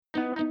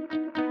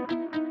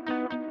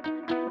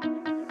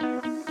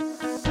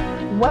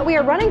what we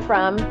are running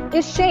from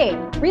is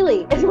shame,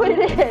 really, is what it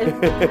is.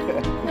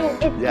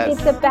 Yes.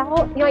 It's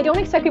about, I don't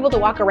expect people to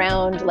walk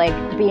around like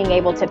being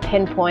able to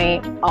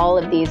pinpoint all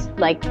of these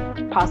like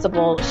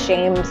possible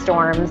shame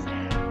storms.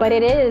 But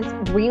it is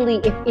really,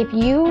 if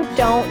you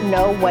don't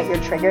know what your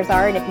triggers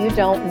are, and if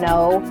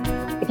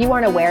you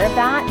aren't aware of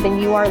that, then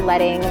you are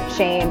letting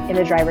shame in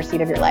the driver's seat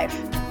of your life.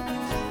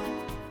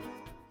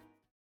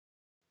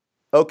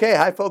 Okay,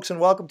 hi folks, and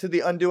welcome to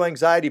the Undo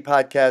Anxiety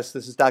Podcast.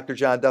 This is Dr.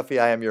 John Duffy.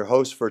 I am your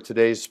host for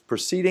today's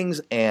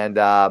proceedings, and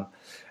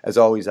as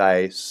always,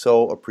 I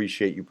so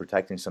appreciate you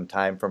protecting some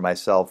time for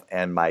myself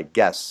and my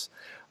guests.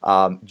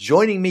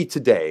 Joining me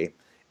today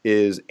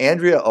is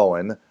Andrea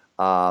Owen.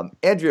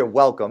 Andrea,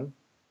 welcome.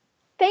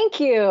 Thank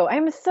you.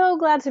 I'm so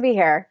glad to be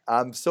here.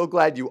 I'm so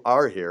glad you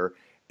are here.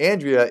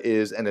 Andrea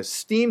is an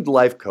esteemed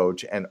life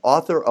coach and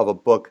author of a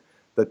book,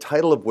 the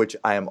title of which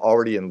I am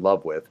already in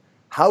love with,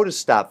 How to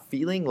Stop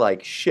Feeling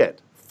Like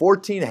Shit,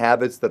 14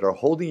 Habits That Are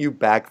Holding You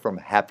Back from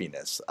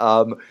Happiness.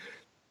 The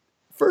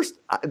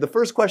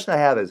first question I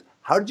have is,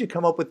 how did you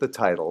come up with the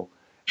title?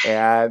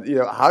 And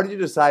how did you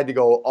decide to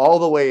go all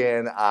the way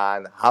in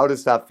on how to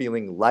stop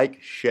feeling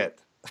like shit?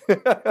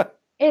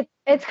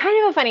 It's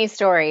kind of a funny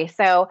story.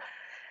 So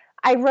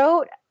I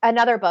wrote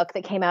another book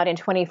that came out in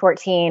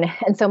 2014.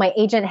 And so my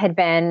agent had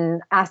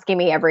been asking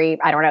me every,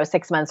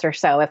 6 months or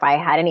so if I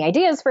had any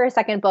ideas for a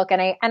second book.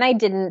 And I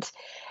didn't.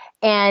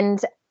 And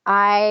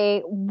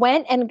I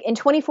went, and in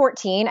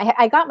 2014,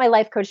 I got my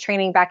life coach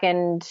training back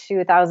in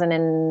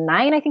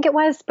 2009, I think it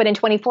was. But in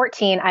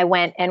 2014, I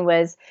went and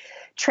was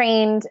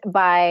trained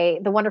by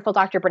the wonderful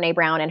Dr. Brené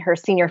Brown and her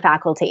senior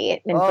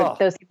faculty. And for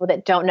those people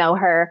that don't know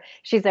her,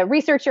 she's a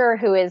researcher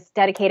who has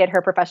dedicated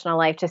her professional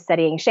life to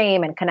studying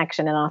shame and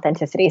connection and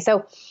authenticity.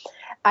 So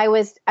I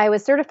was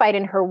certified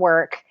in her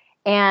work.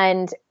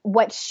 And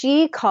what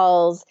she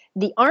calls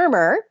the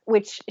armor,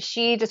 which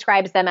she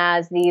describes them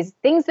as these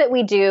things that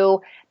we do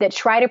that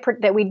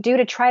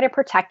to try to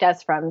protect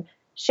us from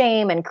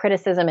shame and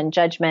criticism and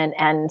judgment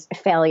and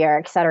failure,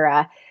 et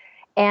cetera.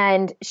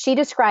 And she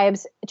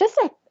describes just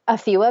a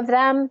few of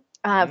them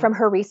from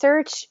her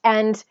research.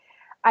 And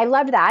I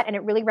loved that. And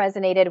it really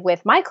resonated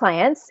with my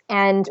clients.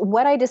 And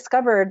what I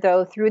discovered,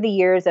 though, through the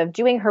years of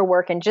doing her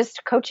work and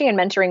just coaching and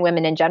mentoring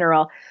women in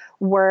general,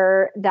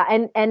 were that,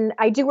 and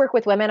I do work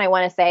with women, I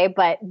want to say,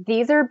 but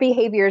these are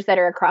behaviors that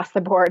are across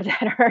the board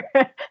that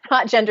are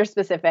not gender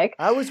specific.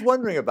 I was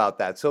wondering about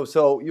that.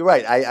 So you're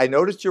right. I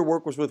noticed your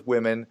work was with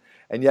women,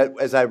 and yet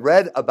as I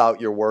read about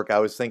your work, I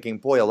was thinking,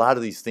 boy, a lot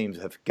of these themes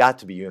have got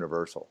to be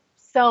universal.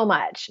 So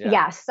much.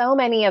 Yeah, so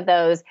many of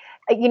those.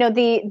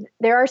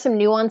 There are some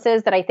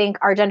nuances that I think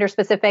are gender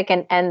specific,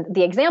 and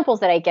the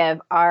examples that I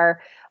give are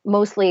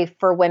mostly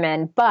for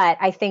women, but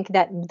I think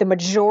that the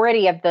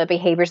majority of the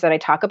behaviors that I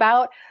talk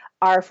about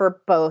are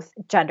for both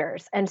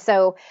genders. And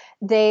so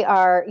they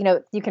are,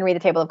 you can read the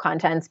table of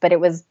contents, but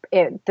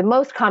the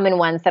most common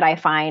ones that I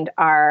find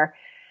are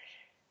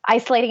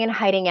isolating and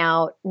hiding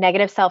out,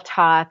 negative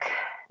self-talk,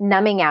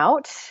 numbing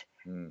out,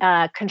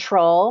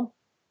 control.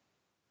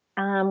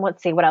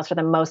 Let's see, what else are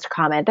the most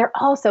common? They're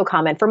all so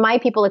common. For my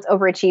people, it's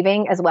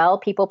overachieving as well,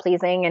 people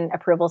pleasing and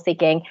approval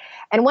seeking.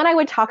 And when I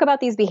would talk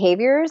about these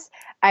behaviors,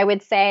 I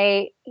would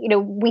say,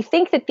 we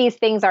think that these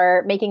things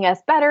are making us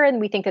better and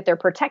we think that they're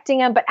protecting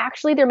them, but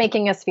actually they're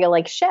making us feel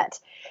like shit.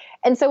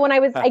 And so when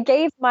I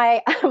gave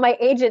my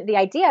agent the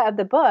idea of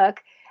the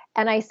book,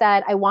 and I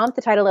said, I want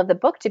the title of the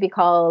book to be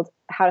called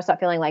How to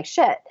Stop Feeling Like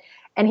Shit.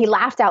 And he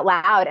laughed out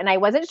loud, and I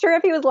wasn't sure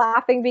if he was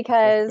laughing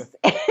because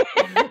I'm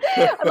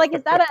like,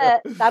 is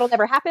that a that'll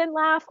never happen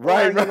laugh?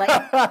 Right.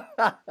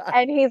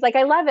 And he's like,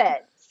 I love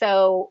it.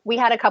 So we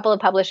had a couple of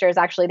publishers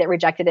actually that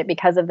rejected it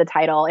because of the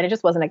title, and it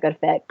just wasn't a good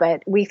fit.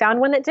 But we found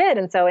one that did,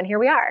 and here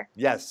we are.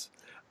 Yes.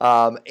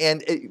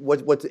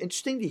 What's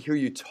interesting to hear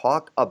you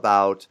talk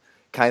about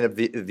kind of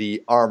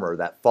the armor,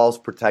 that false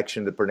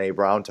protection that Brené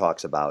Brown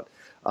talks about.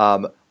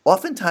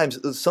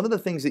 Oftentimes, some of the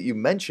things that you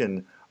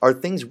mention are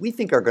things we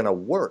think are going to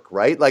work,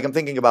 right? Like I'm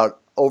thinking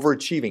about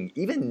overachieving,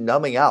 even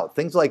numbing out,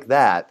 things like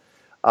that.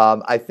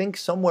 I think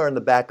somewhere in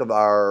the back of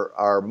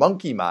our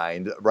monkey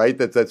mind, right,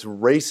 that's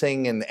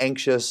racing and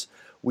anxious,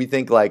 we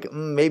think like,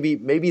 maybe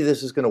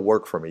this is going to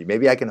work for me.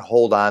 Maybe I can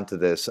hold on to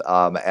this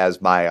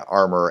as my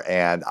armor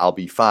and I'll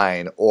be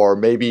fine. Or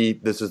maybe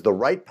this is the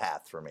right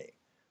path for me.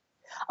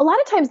 A lot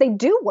of times they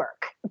do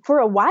work for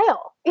a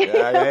while.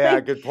 Yeah,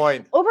 good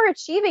point.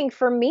 Overachieving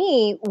for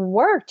me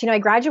worked. I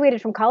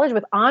graduated from college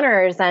with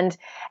honors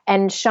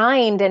and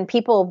shined, and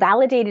people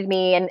validated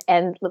me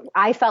and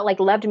I felt like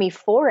loved me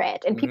for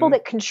it. And people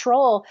that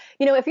control,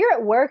 if you're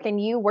at work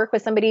and you work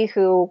with somebody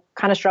who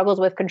kind of struggles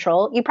with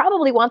control, you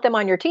probably want them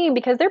on your team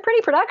because they're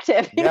pretty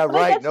productive. Yeah,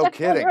 right. No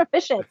kidding. They're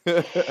efficient.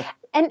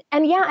 and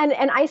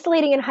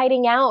isolating and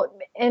hiding out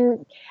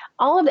and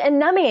and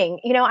numbing.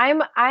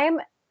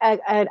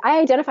 I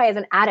identify as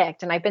an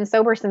addict, and I've been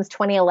sober since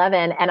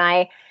 2011. And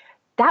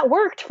that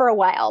worked for a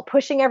while,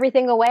 pushing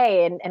everything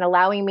away and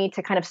allowing me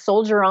to kind of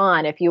soldier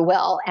on, if you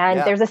will. And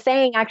Yeah. there's a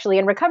saying actually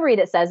in recovery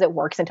that says it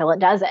works until it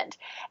doesn't.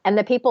 And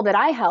the people that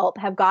I help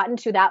have gotten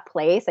to that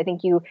place. I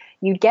think you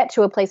get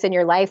to a place in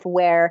your life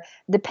where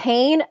the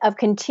pain of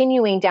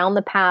continuing down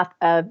the path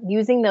of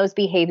using those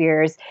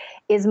behaviors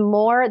is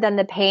more than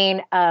the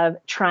pain of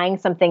trying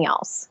something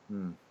else.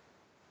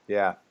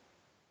 Yeah.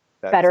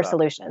 That's, Better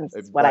solutions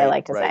is what I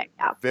like to say.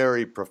 Yeah.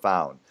 Very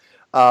profound.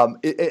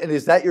 And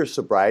is that your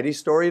sobriety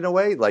story in a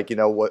way? Like,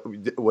 what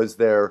was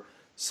there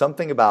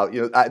something about,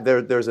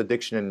 there's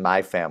addiction in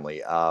my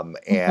family.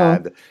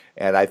 And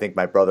I think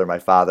my brother, my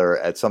father,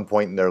 at some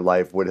point in their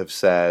life would have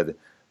said,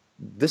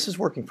 this is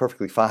working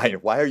perfectly fine.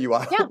 Why are you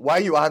on? Yeah. Why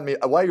are you on me?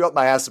 Why are you up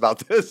my ass about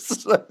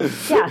this?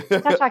 Yeah,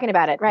 stop talking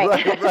about it. Right.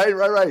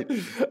 right.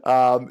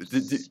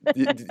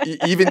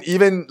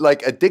 Even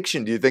like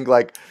addiction. Do you think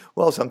like,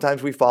 well,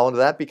 sometimes we fall into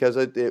that because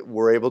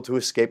we're able to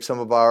escape some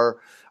of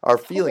our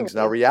feelings and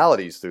our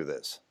realities through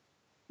this?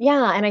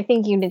 Yeah, and I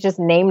think you just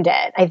named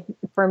it.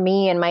 For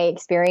me, in my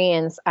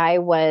experience, I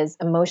was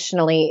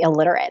emotionally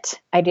illiterate.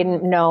 I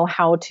didn't know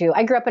how to.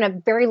 I grew up in a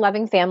very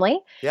loving family.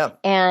 Yeah.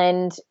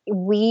 And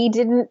we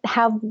didn't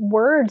have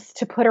words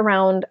to put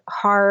around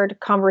hard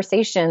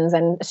conversations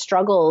and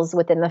struggles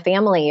within the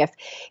family.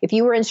 If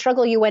you were in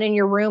struggle, you went in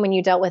your room and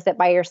you dealt with it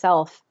by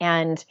yourself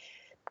and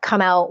come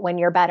out when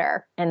you're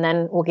better. And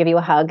then we'll give you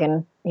a hug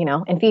and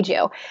feed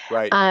you.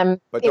 Right.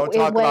 But don't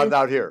talk about it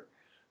out here.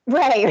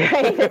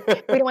 Right.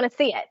 We don't want to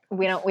see it.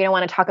 We don't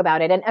want to talk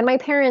about it. And my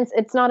parents,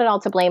 it's not at all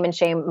to blame and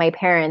shame my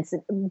parents.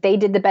 They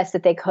did the best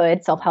that they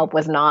could. Self-help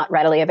was not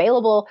readily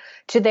available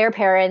to their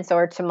parents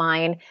or to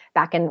mine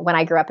back when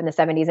I grew up in the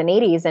 70s and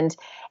 80s.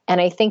 And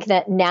I think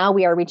that now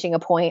we are reaching a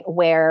point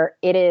where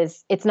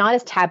it's not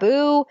as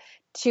taboo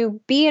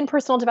to be in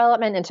personal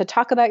development and to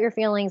talk about your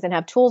feelings and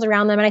have tools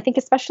around them. And I think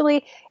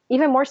especially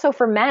even more so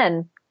for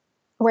men,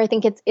 where I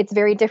think it's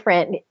very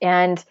different,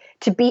 and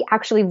to be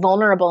actually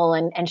vulnerable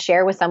and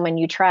share with someone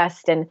you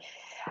trust. And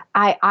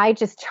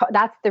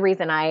that's the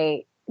reason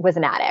I was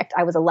an addict.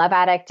 I was a love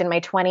addict in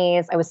my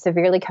 20s. I was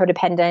severely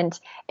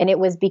codependent. And it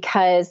was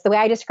because the way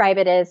I describe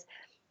it is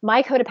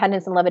my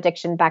codependence and love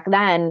addiction back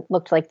then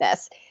looked like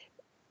this.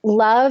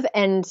 Love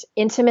and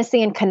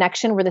intimacy and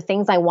connection were the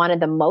things I wanted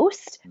the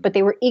most, but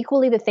they were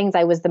equally the things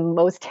I was the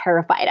most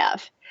terrified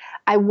of.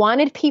 I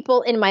wanted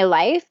people in my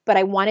life, but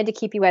I wanted to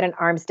keep you at an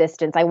arm's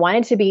distance. I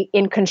wanted to be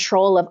in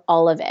control of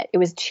all of it. It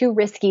was too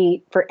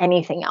risky for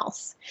anything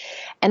else.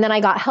 And then I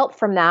got help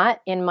from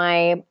that in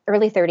my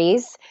early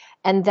 30s.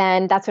 And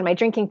then that's when my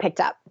drinking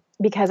picked up,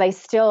 because I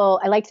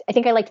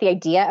think I liked the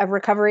idea of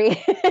recovery.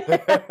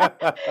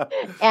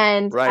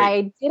 And right.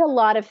 I did a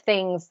lot of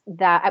things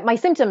that my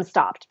symptoms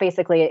stopped,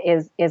 basically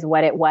is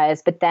what it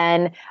was. But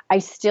then I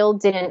still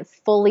didn't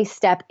fully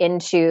step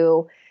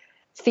into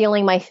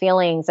feeling my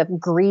feelings of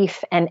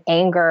grief and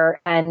anger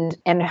and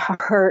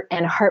hurt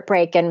and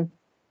heartbreak and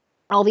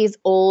all these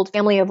old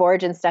family of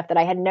origin stuff that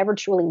I had never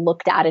truly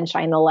looked at and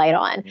shined the light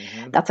on.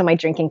 That's when my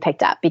drinking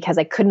picked up, because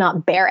I could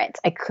not bear it.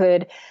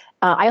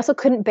 I also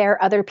couldn't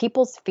bear other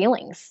people's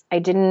feelings. I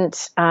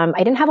didn't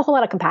have a whole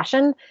lot of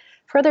compassion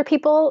for other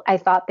people. I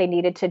thought they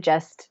needed to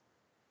just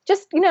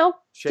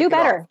do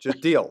better.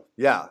 Just deal.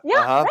 Yeah.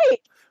 Yeah. Right.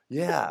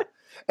 Yeah.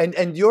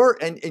 And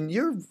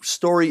your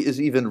story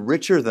is even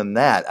richer than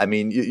that. I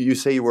mean, you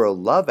say you were a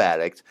love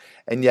addict,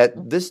 and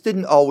yet this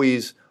didn't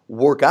always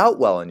work out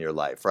well in your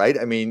life, right?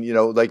 I mean,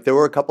 like there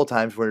were a couple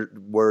times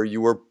where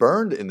you were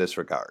burned in this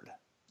regard.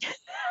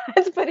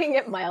 That's putting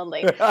it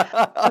mildly.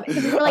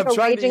 I'm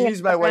trying to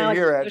ease my way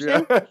here,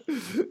 Andrea.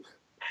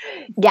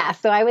 Yeah,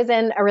 so I was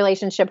in a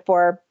relationship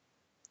for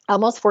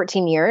almost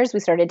 14 years.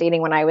 We started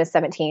dating when I was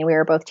 17. We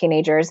were both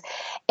teenagers,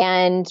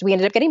 and we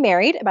ended up getting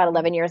married about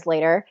 11 years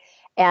later.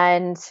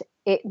 And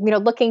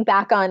looking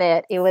back on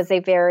it, it was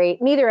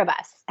neither of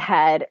us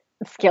had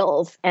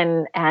skills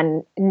and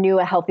knew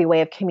a healthy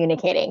way of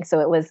communicating. So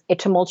it was a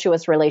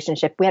tumultuous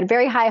relationship. We had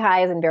very high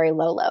highs and very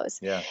low lows.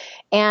 Yeah.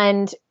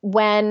 And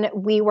when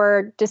we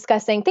were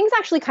discussing, things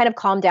actually kind of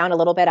calmed down a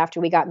little bit after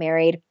we got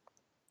married.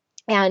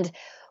 And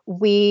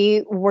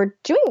we were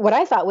doing what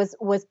I thought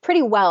was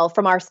pretty well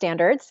from our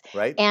standards.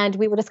 Right. And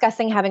we were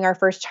discussing having our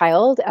first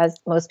child, as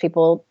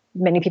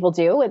many people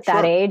do at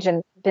that age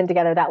and been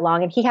together that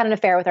long. And he had an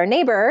affair with our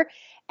neighbor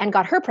and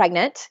got her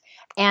pregnant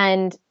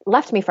and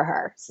left me for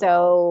her.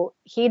 So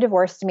he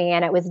divorced me,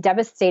 and it was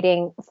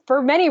devastating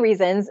for many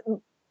reasons,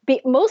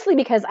 mostly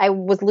because I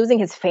was losing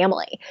his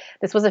family.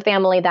 This was a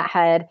family that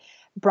had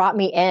brought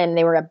me in.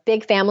 They were a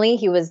big family.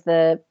 He was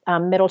the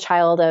middle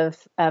child of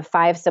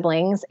 5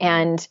 siblings,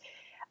 and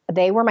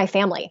they were my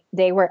family.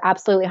 They were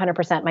absolutely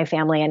 100% my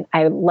family. And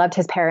I loved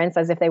his parents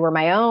as if they were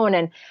my own.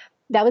 And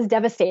that was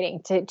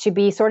devastating to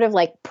be sort of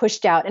like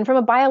pushed out. And from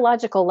a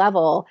biological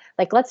level,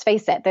 like, let's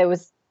face it,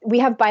 we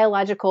have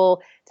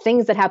biological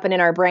things that happen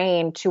in our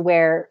brain to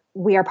where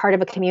we are part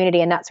of a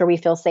community, and that's where we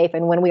feel safe.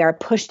 And when we are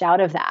pushed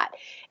out of that,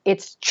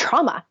 it's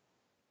trauma.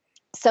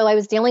 So I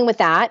was dealing with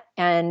that,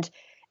 and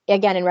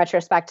again, in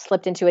retrospect,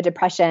 slipped into a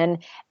depression.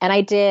 And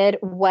I did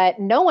what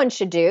no one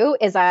should do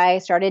is I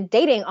started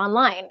dating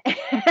online.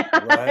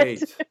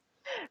 Right.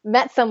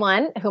 Met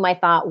someone whom I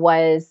thought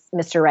was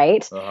Mr.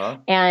 Right. Uh-huh.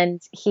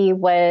 And he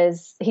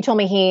told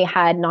me he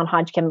had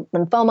non-Hodgkin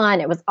lymphoma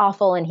and it was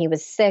awful. And he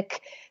was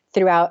sick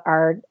throughout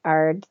our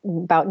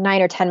about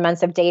 9 or 10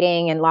 months of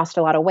dating and lost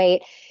a lot of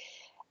weight.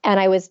 And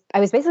I was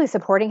basically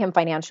supporting him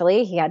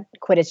financially. He had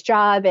quit his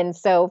job. And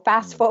so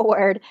fast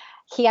forward,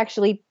 he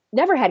actually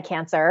never had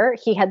cancer.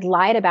 He had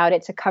lied about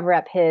it to cover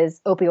up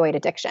his opioid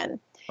addiction.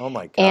 Oh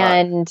my God.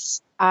 And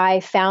I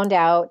found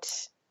out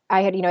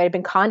I had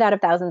been conned out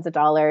of thousands of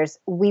dollars.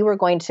 We were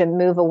going to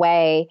move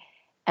away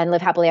and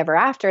live happily ever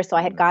after. So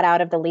I had got out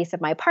of the lease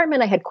of my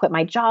apartment. I had quit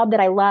my job that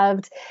I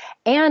loved,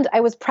 and I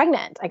was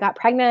pregnant. I got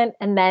pregnant,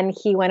 and then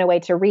he went away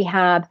to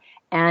rehab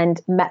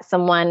and met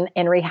someone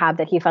in rehab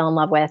that he fell in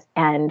love with,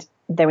 and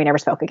then we never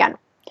spoke again.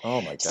 Oh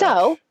my gosh.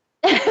 So,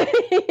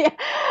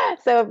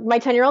 so my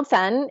 10-year-old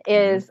son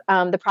is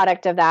the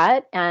product of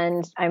that,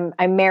 and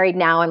I'm married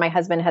now, and my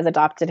husband has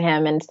adopted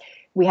him, and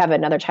we have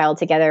another child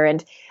together.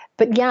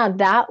 But yeah,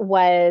 that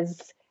was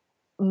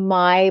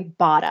my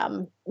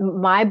bottom.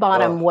 My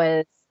bottom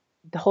was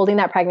holding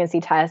that pregnancy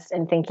test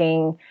and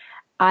thinking,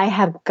 I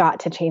have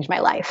got to change my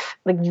life.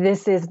 Like,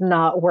 this is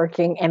not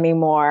working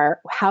anymore.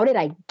 How did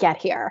I get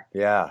here?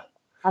 Yeah.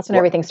 That's when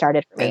everything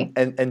started for me.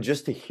 And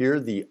just to hear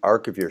the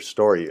arc of your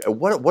story,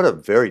 what a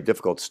very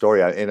difficult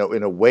story. In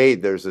a way,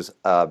 there's this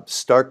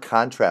stark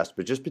contrast,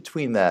 but just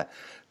between the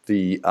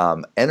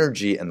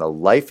energy and the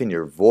life in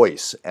your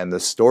voice and the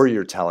story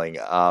you're telling,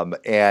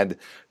 and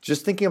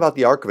just thinking about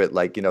the arc of it,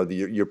 like,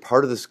 you're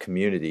part of this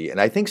community.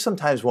 And I think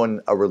sometimes when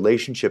a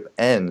relationship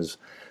ends,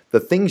 the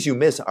things you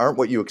miss aren't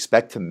what you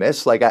expect to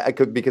miss. Like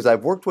because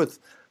I've worked with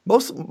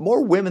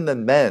more women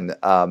than men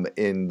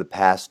in the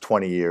past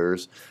 20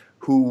 years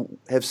who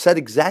have said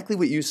exactly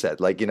what you said.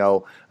 Like, I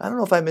don't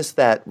know if I miss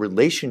that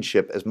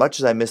relationship as much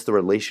as I miss the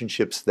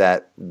relationships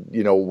that,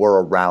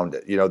 were around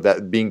it,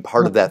 that being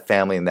part of that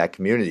family and that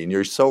community. And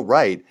you're so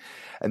right.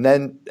 And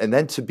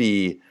then to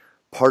be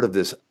part of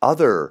this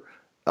other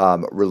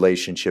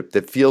relationship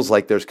that feels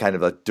like there's kind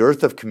of a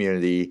dearth of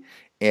community,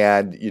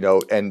 and,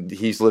 and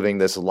he's living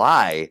this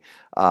lie.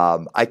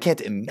 I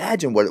can't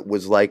imagine what it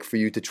was like for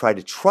you to try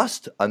to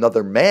trust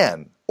another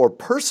man or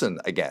person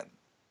again.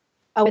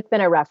 Oh, it's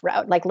been a rough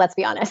road. Like, let's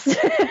be honest.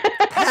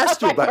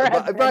 Pastor,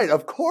 right,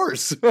 of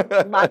course.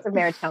 Lots of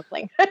marriage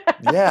counseling.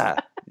 Yeah,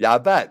 I'll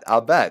bet.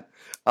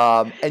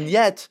 And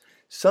yet,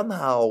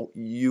 somehow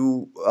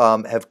you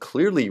have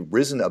clearly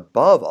risen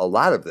above a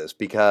lot of this,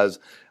 because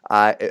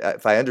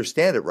if I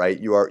understand it right,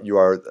 you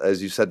are,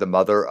 as you said, the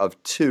mother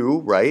of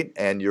 2, right?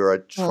 And you're a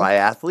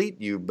triathlete.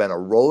 You've been a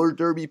roller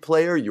derby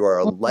player. You are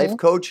a life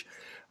coach.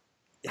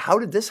 How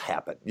did this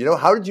happen?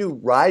 How did you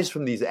rise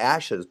from these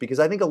ashes? Because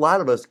I think a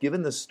lot of us,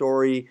 given the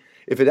story,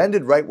 if it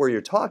ended right where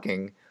you're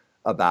talking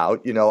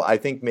about, I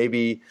think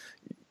maybe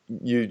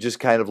you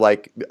just kind of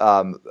like,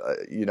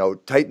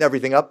 tighten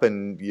everything up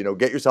and,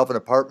 get yourself an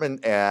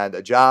apartment and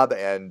a job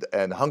and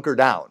hunker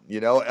down,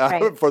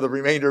 right, for the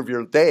remainder of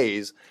your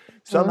days.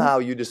 Somehow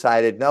you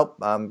decided, nope,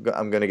 I'm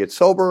going to get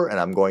sober and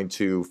I'm going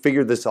to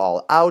figure this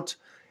all out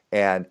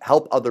and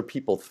help other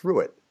people through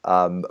it.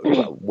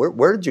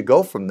 Where did you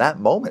go from that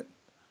moment?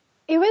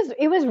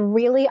 It was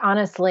really,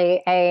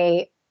 honestly,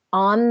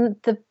 on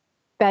the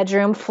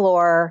bedroom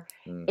floor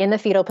in the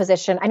fetal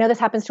position. I know this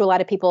happens to a lot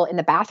of people in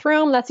the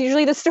bathroom. That's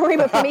usually the story,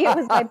 but for me, it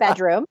was my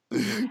bedroom.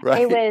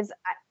 Right.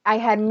 I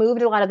had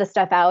moved a lot of the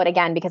stuff out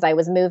again because I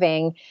was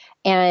moving,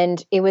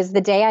 and it was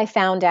the day I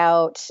found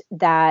out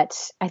that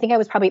I think I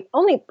was probably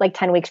only like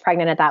 10 weeks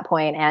pregnant at that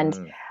point,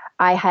 and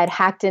I had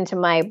hacked into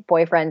my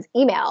boyfriend's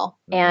email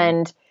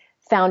and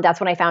that's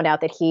when I found out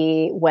that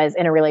he was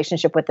in a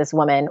relationship with this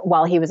woman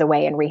while he was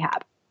away in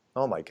rehab.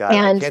 Oh my God.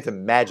 And I can't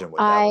imagine what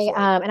that was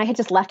like. And I had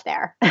just left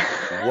there.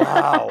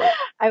 Wow.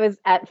 I was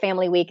at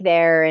family week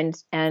there. And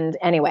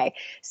anyway,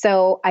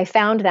 so I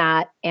found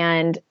that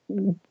and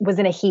was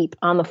in a heap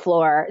on the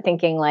floor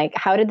thinking, like,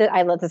 how did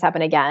I let this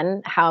happen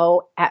again?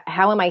 How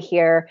am I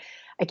here?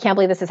 I can't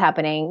believe this is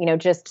happening.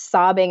 Just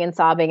sobbing and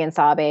sobbing and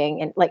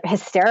sobbing and like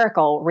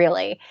hysterical,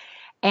 really.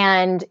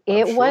 And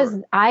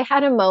I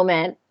had a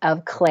moment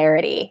of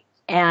clarity,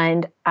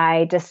 and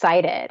I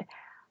decided,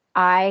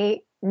 I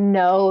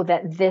know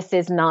that this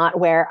is not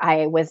where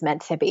I was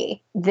meant to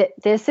be.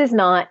 This is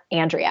not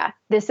Andrea.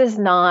 This is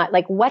not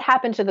like what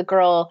happened to the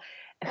girl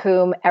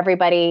whom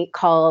everybody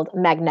called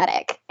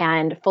magnetic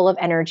and full of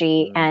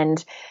energy.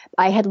 And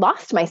I had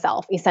lost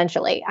myself,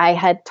 essentially. I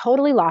had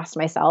totally lost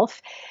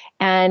myself,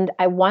 and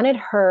I wanted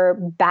her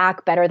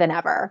back better than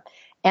ever.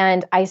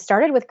 And I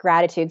started with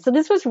gratitude. So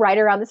this was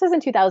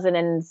in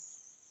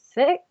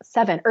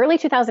 2007, early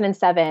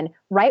 2007,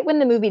 right when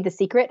the movie The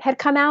Secret had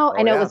come out.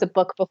 I know it was a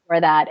book before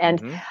that.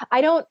 And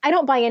I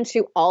don't buy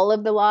into all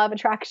of the law of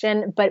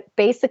attraction, but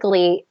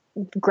basically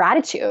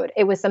gratitude.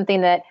 It was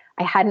something that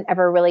I hadn't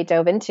ever really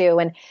dove into.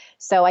 And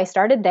so I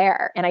started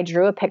there and I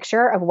drew a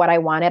picture of what I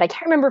wanted. I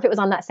can't remember if it was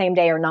on that same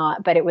day or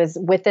not, but it was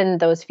within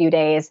those few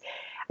days.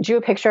 I drew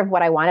a picture of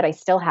what I wanted. I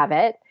still have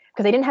it.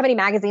 because I didn't have any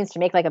magazines to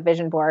make like a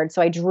vision board.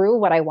 So I drew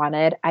what I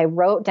wanted. I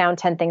wrote down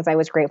 10 things I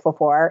was grateful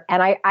for.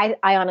 And I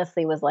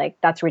honestly was like,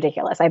 that's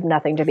ridiculous. I have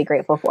nothing to be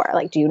grateful for.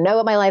 Like, do you know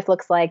what my life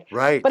looks like?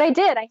 Right. But I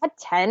did. I had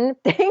 10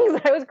 things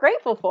that I was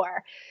grateful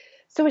for.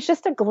 So it's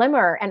just a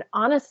glimmer. And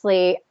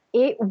honestly,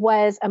 it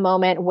was a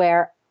moment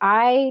where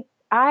I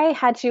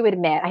had to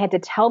admit, I had to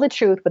tell the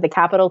truth with a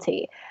capital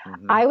T.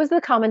 I was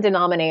the common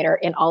denominator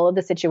in all of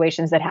the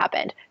situations that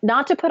happened.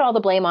 Not to put all the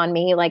blame on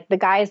me, like the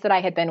guys that I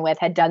had been with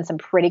had done some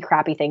pretty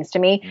crappy things to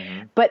me,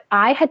 but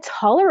I had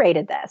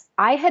tolerated this.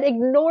 I had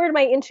ignored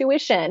my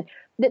intuition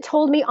that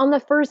told me on the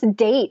first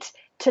date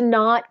to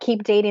not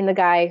keep dating the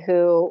guy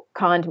who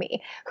conned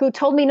me, who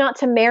told me not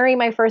to marry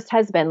my first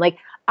husband. Like,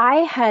 I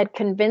had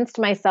convinced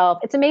myself.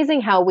 It's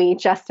amazing how we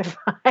justify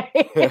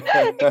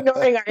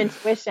ignoring our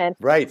intuition.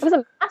 Right. I was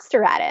a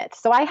master at it.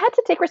 So I had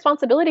to take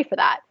responsibility for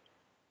that.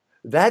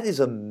 That is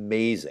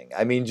amazing.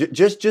 I mean,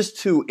 just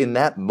to, in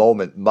that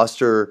moment,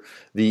 muster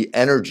the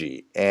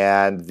energy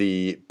and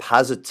the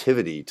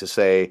positivity to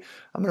say,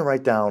 I'm going to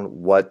write down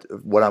what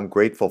I'm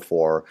grateful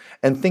for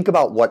and think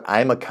about what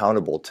I'm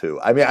accountable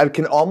to. I mean, I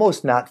can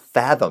almost not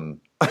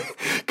fathom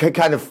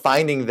kind of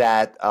finding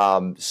that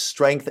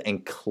strength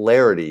and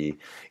clarity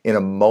in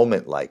a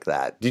moment like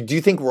that. Do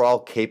you think we're all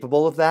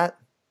capable of that?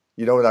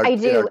 You know, in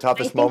our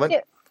toughest moment?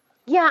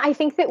 I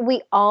think that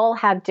we all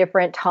have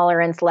different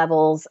tolerance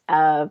levels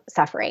of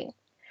suffering.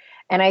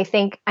 And I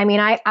think,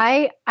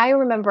 I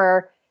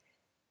remember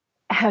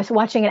I was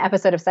watching an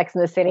episode of Sex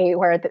and the City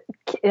where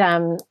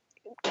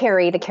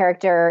Carrie, the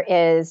character,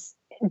 is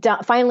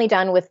finally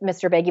done with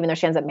Mr. Big, even though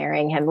she ends up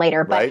marrying him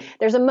later. But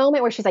there's a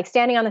moment where she's like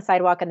standing on the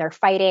sidewalk and they're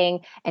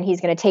fighting and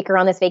he's going to take her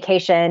on this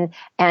vacation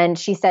and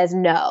she says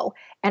no.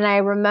 And I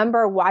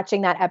remember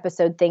watching that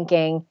episode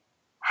thinking,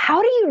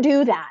 how do you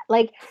do that?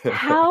 Like,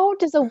 how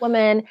does a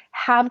woman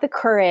have the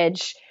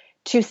courage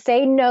to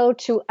say no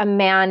to a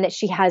man that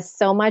she has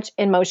so much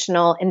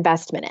emotional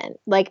investment in?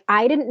 Like,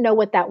 I didn't know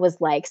what that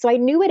was like. So I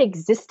knew it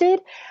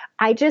existed.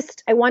 I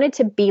wanted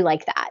to be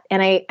like that.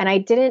 And I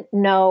didn't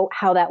know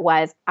how that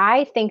was.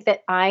 I think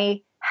that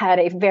I had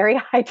a very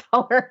high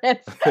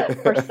tolerance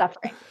for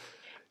suffering.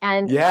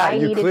 And yeah,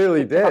 you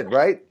clearly did,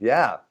 right?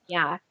 Yeah.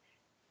 Yeah.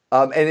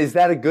 And is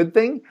that a good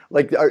thing?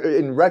 Like,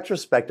 in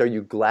retrospect, are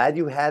you glad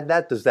you had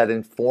that? Does that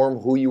inform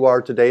who you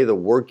are today, the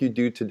work you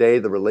do today,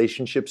 the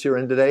relationships you're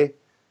in today?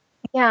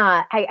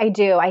 Yeah, I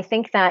do. I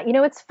think that,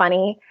 it's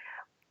funny.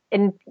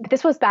 And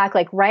this was back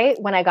like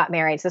right when I got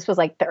married. So this was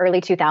like the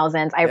early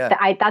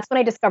 2000s. That's when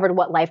I discovered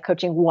what life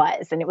coaching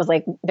was. And it was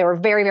like, there were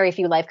very, very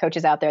few life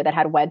coaches out there that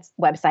had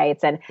websites.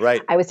 And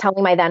I was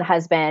telling my then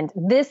husband,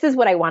 this is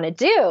what I want to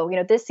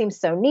do. This seems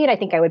so neat. I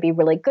think I would be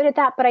really good at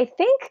that. But I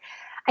think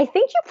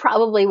you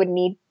probably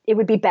it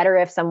would be better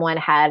if someone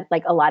had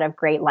like a lot of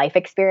great life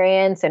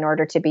experience in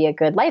order to be a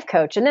good life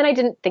coach. And then I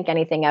didn't think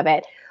anything of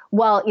it.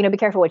 Well, be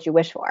careful what you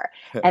wish for.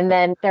 And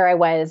then there I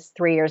was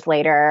 3 years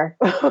later,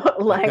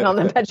 lying on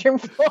the bedroom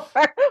floor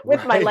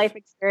with my life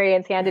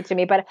experience handed to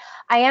me. But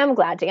I am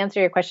glad, to answer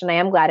your question, I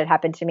am glad it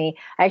happened to me.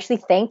 I actually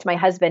thanked my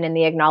husband in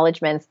the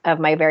acknowledgments of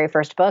my very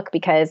first book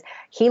because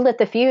he lit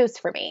the fuse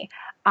for me.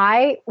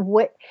 I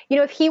would,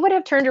 if he would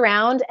have turned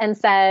around and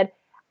said,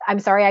 I'm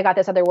sorry, I got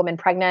this other woman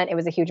pregnant. It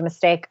was a huge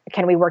mistake.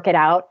 Can we work it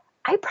out?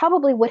 I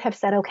probably would have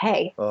said,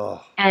 okay.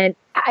 Oh. And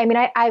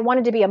I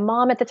wanted to be a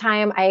mom at the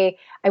time. I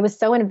was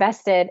so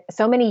invested,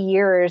 so many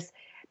years.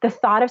 The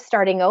thought of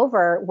starting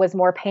over was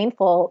more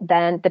painful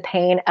than the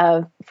pain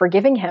of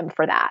forgiving him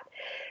for that.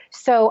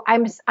 So I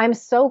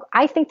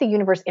think the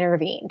universe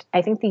intervened.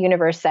 I think the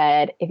universe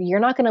said, if you're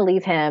not going to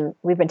leave him,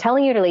 we've been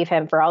telling you to leave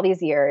him for all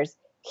these years,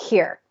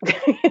 here.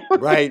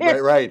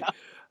 Right.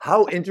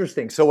 How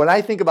interesting. So when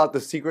I think about The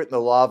Secret and the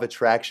Law of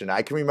Attraction,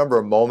 I can remember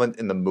a moment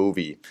in the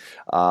movie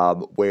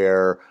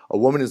where a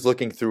woman is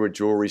looking through a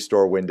jewelry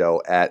store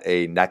window at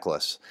a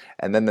necklace,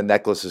 and then the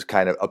necklace is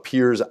kind of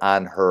appears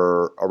around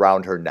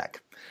her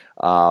neck.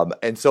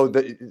 And so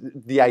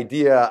the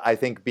idea, I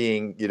think,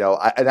 being,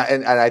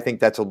 and I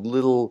think that's a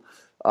little,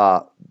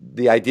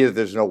 the idea that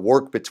there's no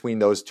work between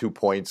those 2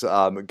 points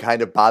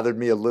kind of bothered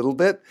me a little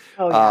bit.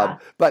 Oh, yeah.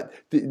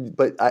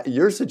 But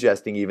you're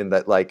suggesting even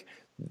that, like,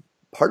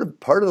 part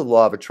of the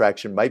law of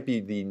attraction might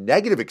be the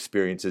negative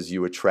experiences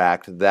you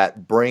attract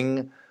that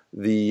bring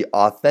the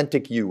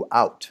authentic you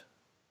out.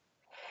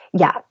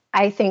 Yeah,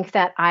 I think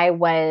that I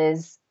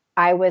was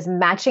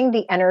matching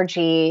the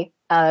energy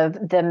of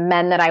the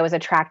men that I was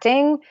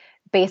attracting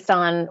based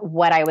on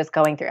what I was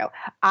going through.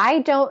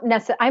 I'm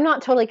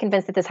not totally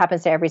convinced that this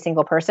happens to every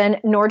single person,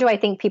 nor do I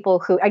think people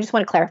who, I just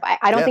want to clarify,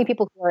 I don't think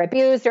people who are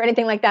abused or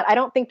anything like that, I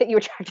don't think that you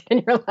attract it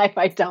in your life.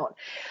 I don't.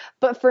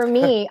 But for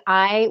me,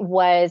 I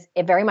was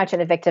very much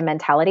in a victim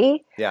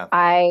mentality. Yeah.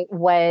 I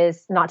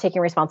was not taking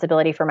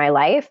responsibility for my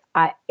life.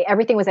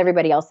 Everything was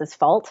everybody else's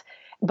fault.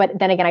 But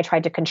then again, I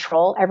tried to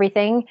control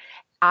everything.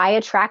 I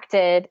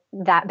attracted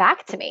that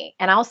back to me.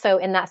 And also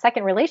in that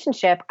second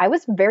relationship, I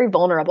was very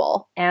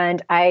vulnerable.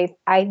 And I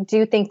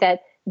do think that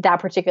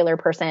particular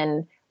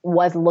person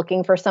was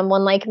looking for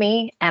someone like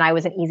me, and I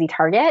was an easy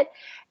target.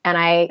 and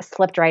I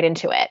slipped right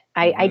into it.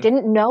 I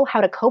didn't know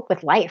how to cope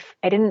with life.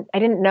 I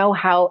didn't know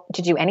how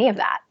to do any of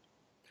that.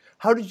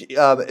 How did you,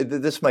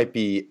 this might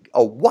be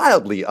a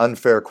wildly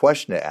unfair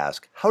question to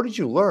ask. How did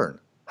you learn?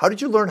 How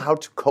did you learn how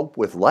to cope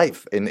with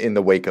life in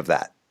the wake of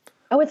that?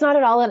 Oh, it's not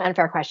at all an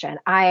unfair question.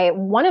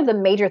 One of the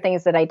major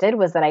things that I did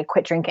was that I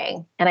quit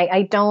drinking. And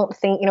I don't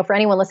think, for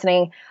anyone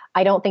listening,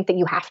 I don't think that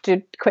you have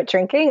to quit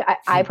drinking.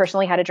 I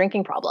personally had a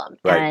drinking problem,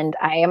 Right. and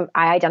I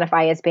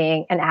identify as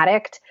being an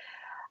addict.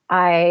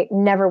 I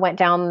never went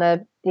down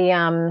the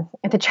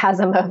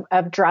chasm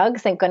of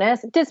drugs, thank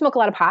goodness. Did smoke a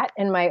lot of pot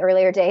in my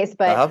earlier days,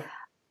 but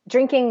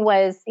drinking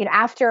was,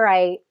 after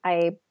I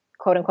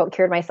quote unquote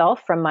cured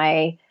myself from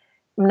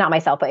not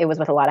myself, but it was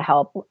with a lot of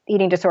help,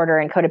 eating disorder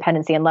and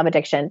codependency and love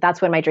addiction.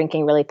 That's when my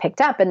drinking really picked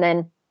up. And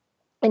then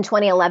in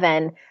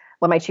 2011,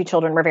 when my two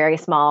children were very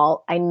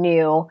small, I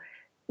knew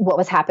what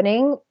was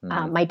happening.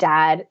 My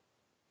dad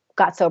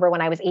got sober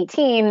when I was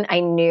 18. I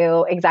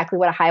knew exactly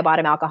what a high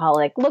bottom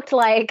alcoholic looked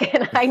like,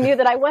 and I knew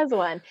that I was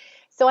one.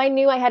 So I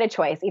knew I had a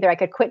choice. Either I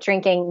could quit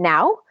drinking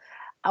now,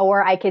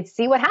 or I could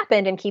see what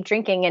happened and keep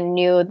drinking, and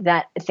knew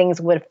that things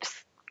would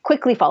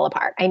quickly fall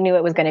apart. I knew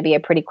it was going to be a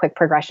pretty quick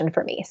progression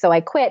for me. So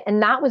I quit.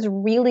 And that was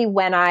really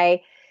when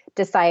I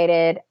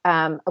decided,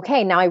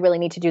 okay, now I really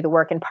need to do the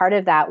work. And part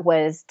of that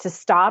was to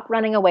stop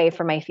running away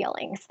from my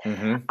feelings.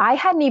 I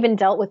hadn't even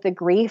dealt with the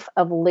grief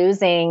of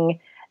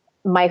losing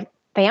my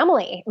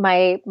family,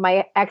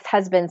 my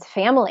ex-husband's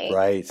family.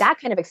 Right. That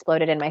kind of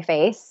exploded in my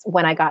face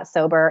when I got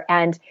sober.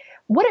 And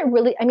what it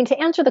really, to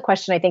answer the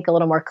question, I think a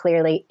little more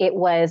clearly, it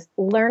was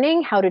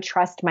learning how to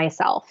trust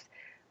myself.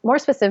 More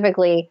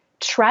specifically,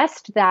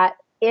 trust that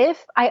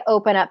if I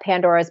open up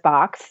Pandora's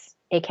box,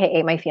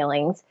 AKA my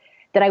feelings,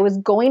 that I was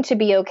going to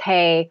be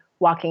okay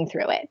walking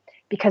through it.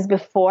 Because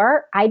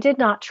before, I did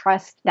not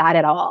trust that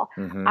at all.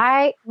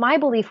 My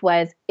belief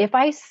was, if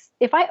I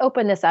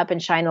open this up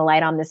and shine the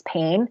light on this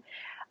pain,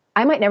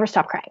 I might never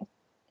stop crying.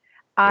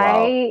 Wow.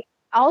 I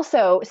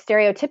also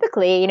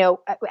stereotypically,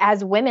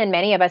 as women,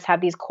 many of us have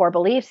these core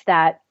beliefs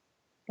that,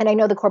 and I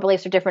know the core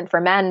beliefs are different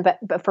for men,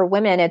 but for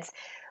women,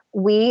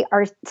 we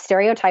are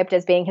stereotyped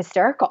as being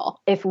hysterical.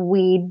 If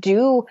we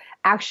do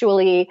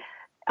actually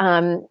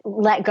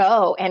let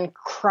go and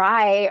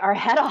cry our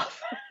head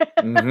off,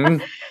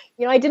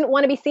 I didn't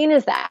want to be seen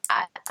as that.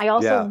 I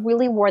also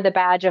really wore the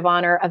badge of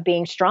honor of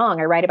being strong.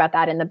 I write about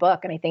that in the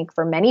book. And I think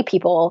for many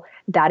people,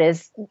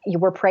 you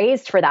were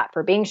praised for that,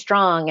 for being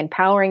strong and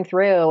powering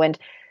through. And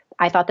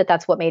I thought that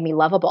that's what made me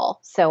lovable.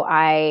 So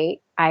I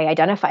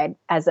identified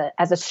as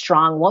a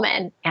strong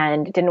woman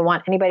and didn't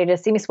want anybody to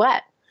see me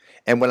sweat.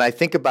 And when I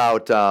think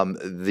about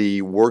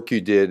the work you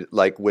did,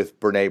 like with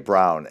Brené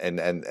Brown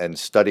and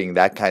studying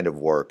that kind of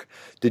work,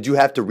 did you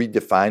have to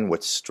redefine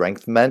what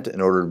strength meant in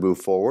order to move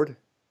forward?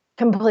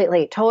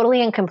 Completely, totally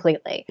and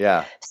completely.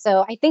 Yeah.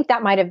 So I think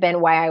that might have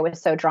been why I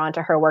was so drawn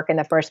to her work in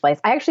the first place.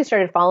 I actually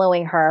started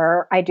following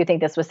her, I do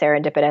think this was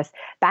serendipitous,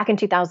 back in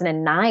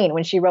 2009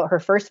 when she wrote her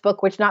first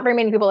book, which not very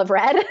many people have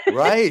read.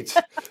 Right.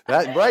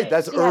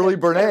 That's early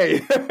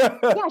Brené.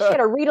 Yeah, she had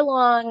a read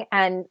along,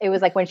 and it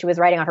was like when she was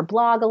writing on her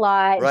blog a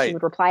lot. Right. She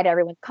would reply to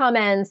everyone's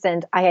comments,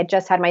 and I had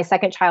just had my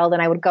second child,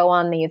 and I would go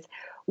on these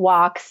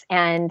walks.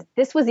 And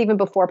this was even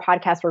before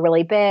podcasts were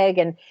really big,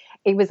 and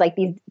it was like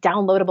these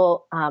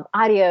downloadable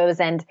audios.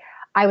 And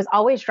I was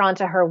always drawn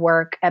to her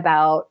work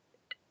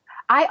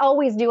I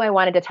always knew I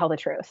wanted to tell the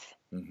truth.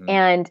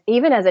 And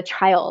even as a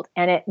child,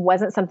 and it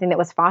wasn't something that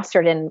was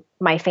fostered in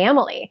my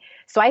family.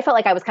 So I felt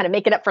like I was kind of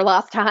making up for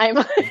lost time.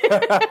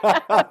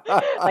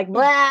 Like,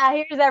 blah,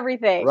 here's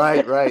everything.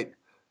 Right.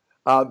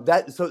 I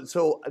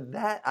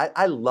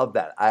love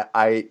that.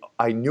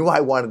 I knew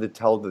I wanted to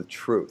tell the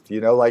truth,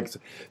 like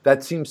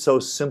that seems so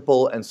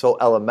simple and so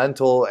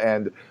elemental,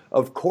 and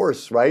of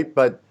course, right?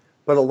 But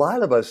a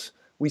lot of us,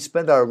 we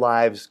spend our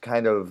lives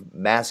kind of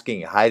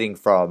masking, hiding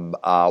from,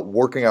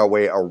 working our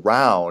way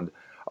around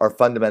our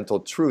fundamental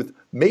truth,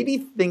 maybe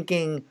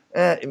thinking,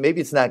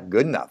 maybe it's not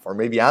good enough, or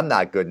maybe I'm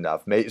not good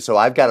enough. So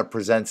I've got to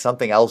present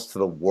something else to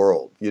the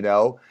world,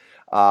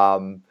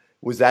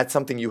 Was that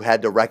something you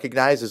had to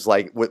recognize as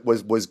like,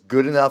 was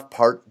good enough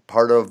part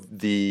of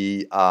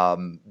the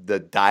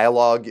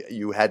dialogue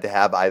you had to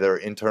have either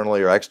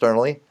internally or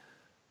externally?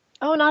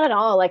 Oh, not at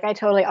all. Like I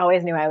totally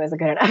always knew I was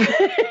good enough.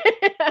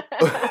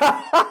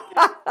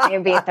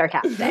 I'm being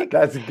sarcastic.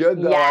 That's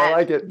good though. Yeah, I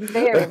like it.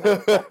 Very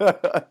much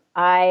so.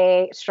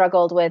 I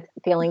struggled with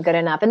feeling good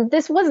enough. And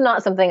this was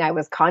not something I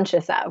was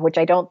conscious of, which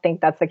I don't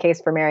think that's the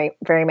case for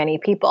very many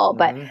people.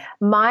 But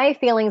my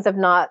feelings of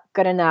not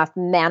good enough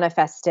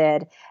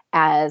manifested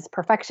as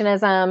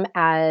perfectionism,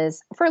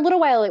 as for a little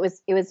while it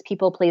was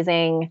people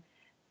pleasing,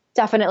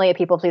 definitely a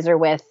people pleaser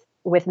with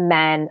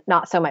men,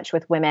 not so much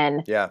with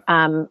women. Yeah.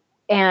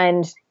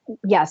 And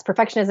yes,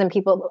 perfectionism,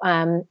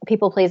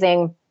 people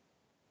pleasing,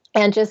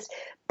 and just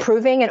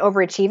proving and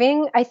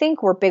overachieving, I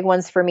think, were big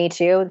ones for me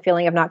too. The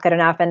feeling of not good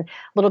enough, and a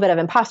little bit of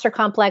imposter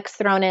complex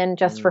thrown in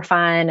just for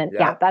fun. And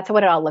yeah, that's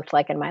what it all looked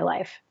like in my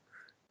life.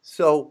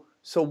 So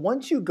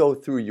once you go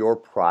through your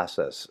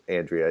process,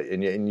 Andrea,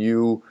 and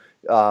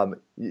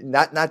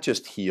not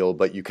just heal,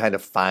 but you kind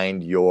of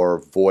find your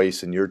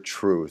voice and your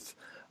truth.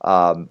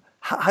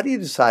 How do you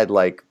decide,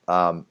 like,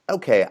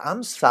 okay,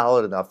 I'm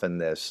solid enough in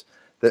this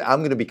that I'm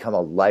going to become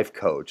a life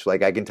coach?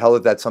 Like, I can tell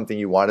that that's something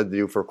you wanted to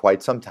do for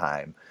quite some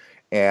time,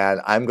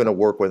 and I'm going to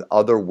work with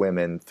other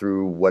women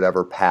through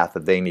whatever path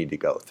that they need to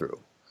go through.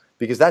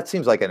 Because that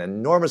seems like an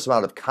enormous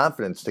amount of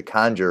confidence to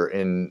conjure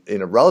in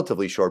a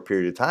relatively short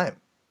period of time.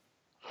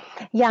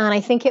 Yeah, and I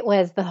think it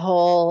was the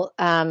whole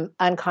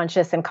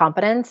unconscious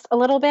incompetence a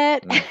little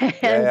bit. Yeah,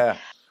 And yeah.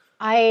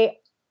 I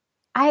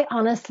I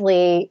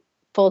honestly,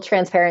 full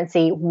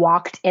transparency,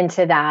 walked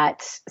into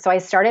that. So I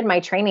started my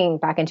training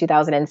back in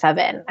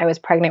 2007. I was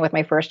pregnant with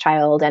my first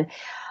child, and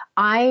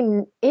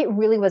it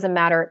really was a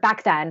matter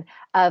back then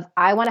of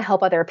I want to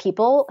help other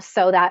people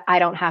so that I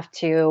don't have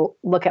to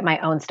look at my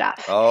own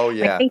stuff. Oh,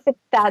 And I yeah. think that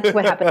that's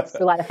what happens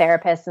to a lot of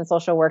therapists and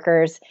social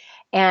workers.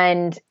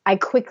 And I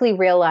quickly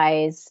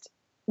realized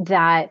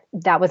that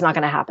that was not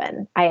going to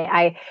happen.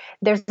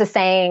 There's the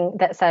saying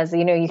that says,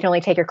 you can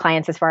only take your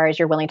clients as far as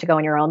you're willing to go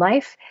in your own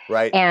life.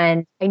 Right.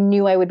 And I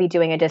knew I would be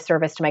doing a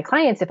disservice to my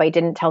clients if I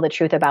didn't tell the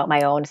truth about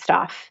my own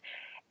stuff.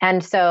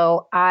 And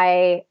so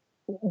I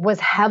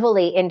was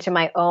heavily into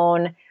my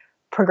own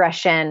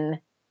progression.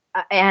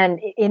 And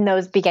in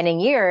those beginning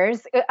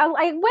years, I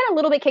went a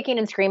little bit kicking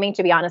and screaming,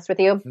 to be honest with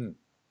you. Hmm.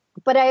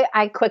 But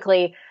I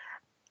quickly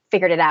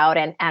figured it out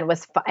and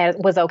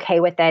was okay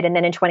with it. And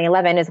then in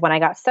 2011 is when I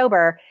got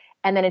sober.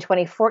 And then in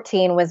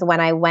 2014 was when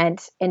I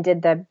went and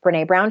did the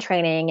Brene Brown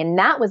training. And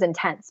that was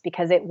intense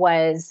because it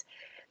was,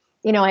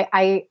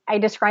 I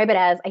describe it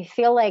as, I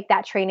feel like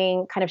that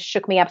training kind of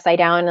shook me upside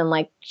down and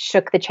like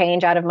shook the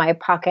change out of my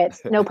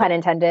pockets, no pun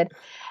intended,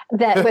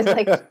 that was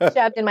like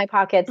shoved in my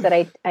pockets that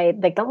I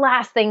like the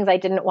last things I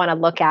didn't want to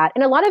look at.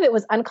 And a lot of it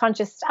was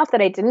unconscious stuff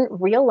that I didn't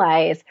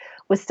realize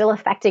was still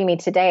affecting me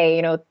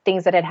today.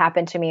 Things that had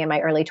happened to me in my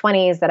early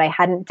 20s that I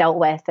hadn't dealt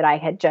with, that I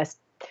had just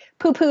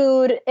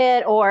poo-pooed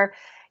it, or,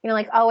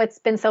 like, oh, it's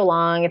been so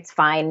long, it's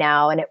fine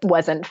now. And it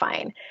wasn't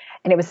fine.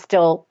 And it was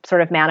still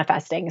sort of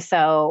manifesting.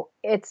 So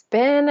it's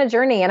been a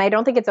journey, and I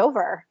don't think it's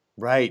over.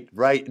 Right,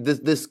 right.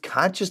 This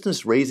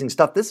consciousness raising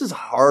stuff, this is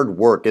hard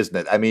work, isn't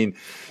it? I mean,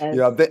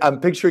 Yes.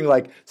 I'm picturing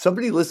like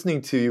somebody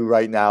listening to you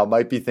right now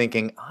might be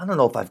thinking, I don't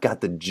know if I've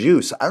got the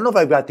juice. I don't know if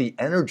I've got the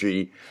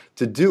energy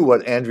to do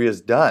what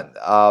Andrea's done.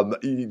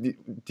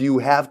 Do you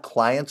have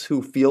clients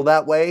who feel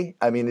that way?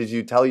 I mean, as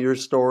you tell your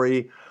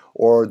story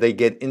or they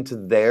get into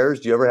theirs,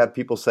 do you ever have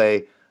people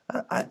say,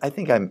 I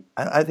think I'm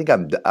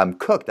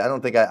cooked. I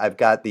don't think I've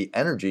got the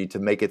energy to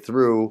make it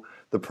through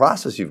the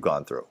process you've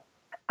gone through.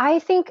 I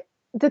think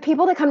the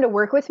people that come to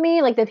work with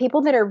me, like the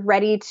people that are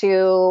ready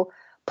to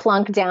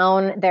plunk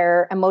down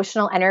their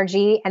emotional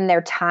energy and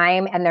their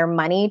time and their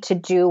money to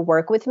do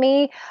work with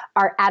me,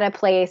 are at a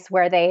place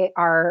where they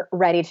are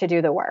ready to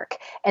do the work.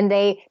 And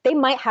they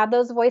might have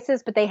those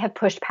voices, but they have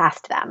pushed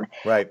past them.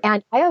 Right.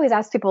 And I always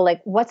ask people,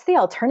 like, what's the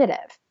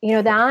alternative?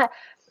 That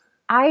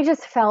I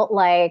just felt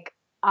like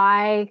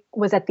I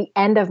was at the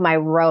end of my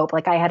rope.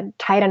 Like I had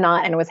tied a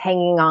knot and was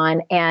hanging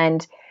on.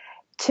 And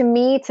to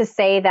me, to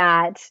say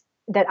that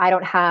I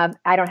don't have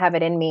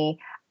it in me,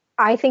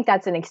 I think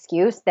that's an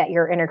excuse that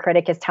your inner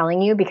critic is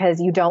telling you because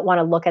you don't want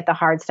to look at the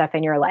hard stuff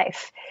in your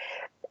life.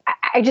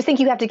 I just think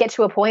you have to get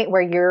to a point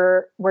where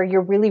you're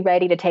really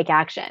ready to take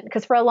action.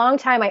 Because for a long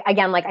time, I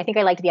think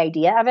I liked the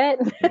idea of it.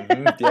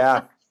 Mm-hmm.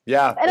 Yeah.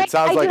 Yeah. And It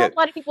sounds I like do have it. a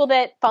lot of people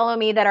that follow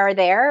me that are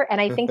there.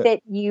 And I think that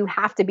you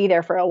have to be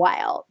there for a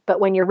while. But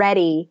when you're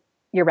ready,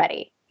 you're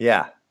ready.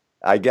 Yeah,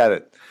 I get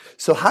it.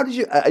 So how did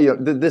you,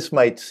 this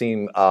might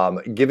seem,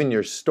 given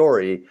your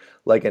story,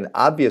 like an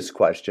obvious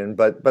question,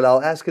 but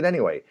I'll ask it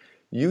anyway.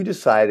 You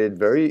decided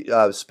very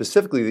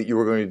specifically that you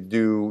were going to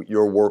do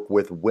your work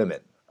with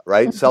women,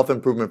 right? Mm-hmm.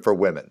 Self-improvement for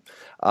women.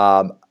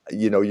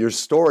 Your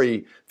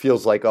story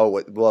feels like,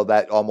 oh, well,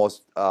 that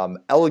almost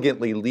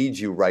elegantly leads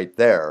you right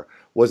there.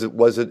 Was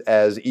it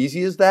as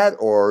easy as that,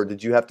 or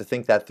did you have to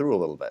think that through a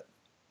little bit?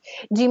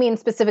 Do you mean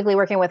specifically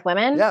working with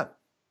women? Yeah.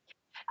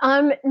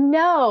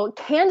 No,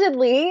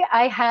 candidly,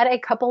 I had a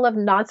couple of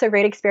not so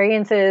great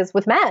experiences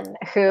with men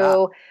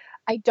who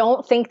I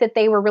don't think that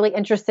they were really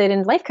interested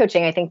in life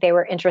coaching. I think they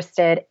were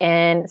interested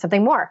in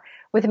something more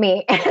with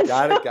me. And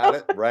Got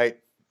it. Right.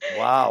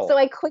 Wow. so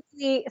I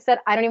quickly said,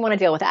 I don't even want to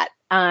deal with that.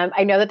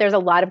 I know that there's a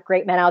lot of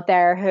great men out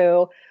there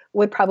who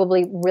would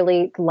probably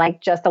really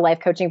like just the life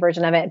coaching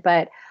version of it,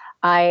 but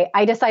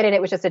I decided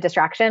it was just a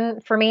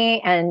distraction for me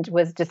and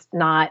was just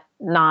not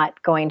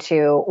going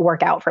to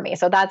work out for me.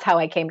 So that's how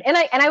I came. And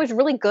I was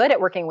really good at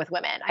working with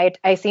women.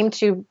 I seemed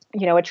to,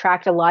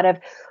 attract a lot of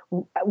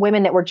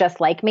women that were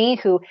just like me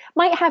who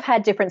might have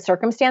had different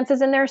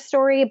circumstances in their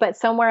story, but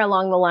somewhere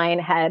along the line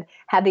had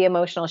the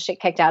emotional shit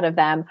kicked out of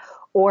them,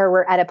 or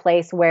were at a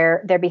place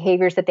where their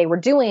behaviors that they were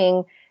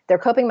doing, their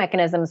coping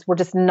mechanisms were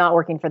just not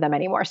working for them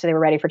anymore. So they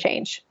were ready for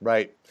change.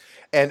 Right.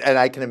 And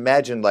I can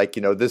imagine, like,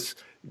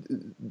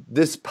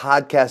 this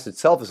podcast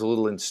itself is a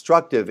little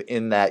instructive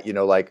in that,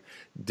 like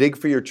dig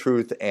for your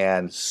truth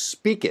and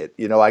speak it.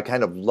 I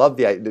kind of love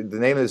the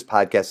name of this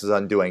podcast is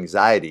Undo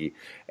Anxiety.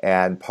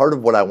 And part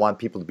of what I want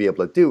people to be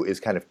able to do is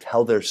kind of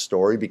tell their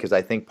story, because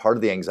I think part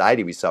of the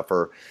anxiety we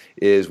suffer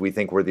is we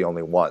think we're the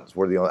only ones.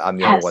 I'm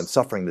the only one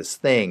suffering this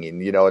thing.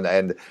 And,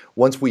 and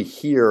once we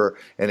hear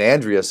and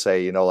Andrea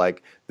say,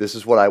 like, this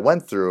is what I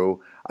went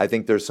through, I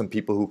think there's some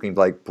people who can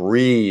like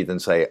breathe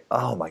and say,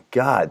 oh my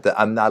God,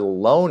 I'm not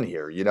alone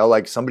here.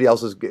 Like somebody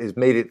else has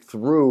made it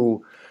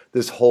through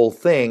this whole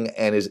thing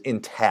and is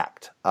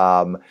intact.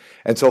 And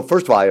so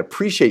first of all, I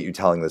appreciate you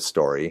telling this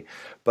story,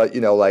 but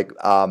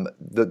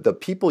the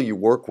people you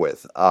work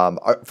with,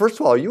 first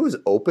of all, are you as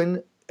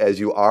open as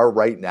you are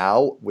right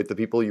now with the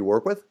people you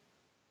work with?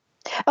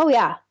 Oh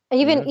yeah.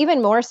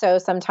 Even more so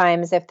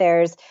sometimes if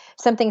there's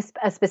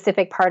a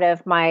specific part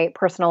of my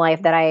personal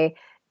life that I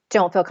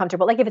don't feel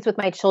comfortable, like if it's with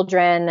my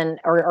children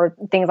or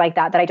things like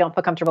that I don't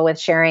feel comfortable with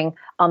sharing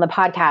on the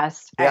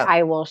podcast, yeah.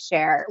 I will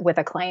share with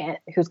a client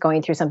who's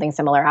going through something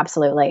similar.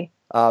 Absolutely.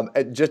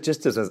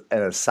 Just as an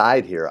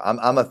aside here,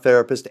 I'm a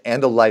therapist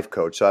and a life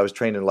coach. So I was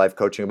trained in life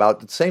coaching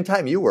about the same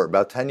time you were,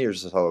 about 10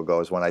 years or so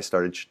ago is when I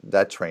started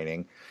that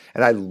training.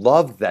 And I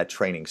loved that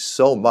training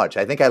so much.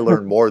 I think I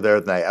learned more there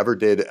than I ever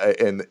did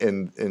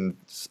in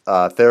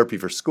therapy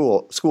for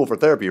school for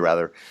therapy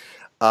rather.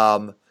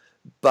 One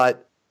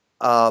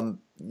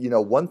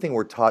thing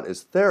we're taught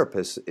as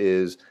therapists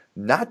is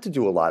not to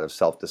do a lot of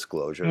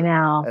self-disclosure. I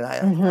know. And I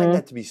find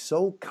that to be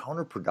so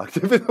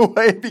counterproductive in a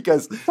way,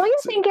 because... Don't you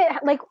think it,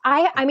 like,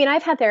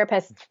 I've had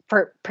therapists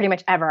for pretty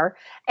much ever.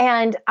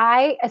 And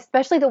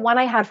especially the one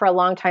I had for a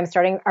long time,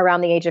 starting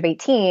around the age of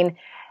 18,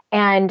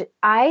 and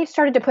I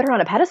started to put her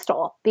on a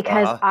pedestal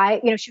because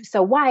she was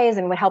so wise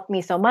and would help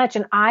me so much.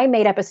 And I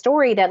made up a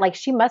story that like,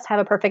 she must have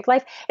a perfect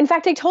life. In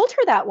fact, I told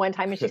her that one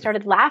time and she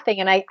started laughing.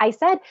 And I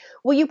said,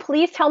 will you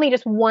please tell me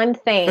just one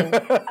thing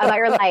about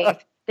your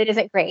life that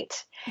isn't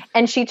great?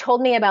 And she told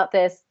me about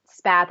this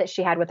spat that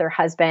she had with her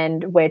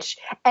husband,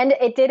 and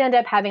it did end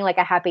up having like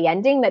a happy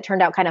ending that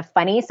turned out kind of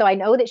funny. So I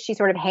know that she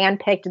sort of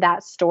handpicked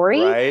that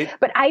story, right.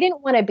 But I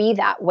didn't want to be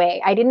that way.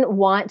 I didn't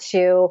want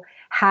to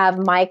have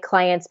my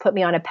clients put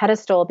me on a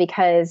pedestal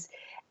because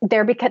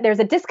there's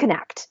a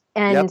disconnect,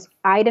 and yep.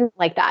 I didn't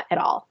like that at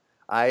all.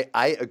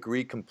 I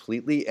agree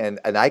completely. And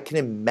I can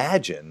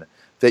imagine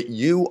that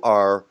you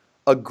are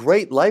a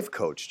great life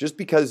coach just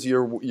because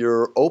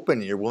you're open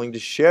and you're willing to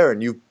share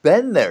and you've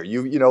been there,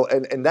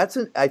 and that's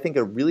I think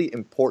a really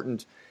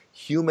important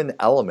human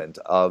element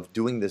of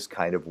doing this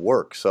kind of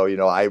work. So,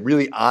 I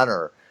really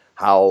honor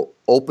how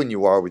open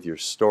you are with your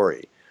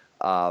story.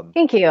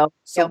 Thank you.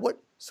 So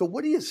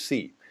what do you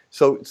see?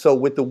 So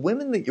with the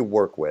women that you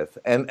work with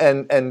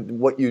and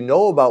what you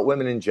know about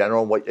women in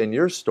general, and what in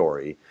your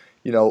story,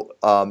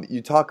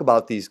 you talk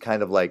about these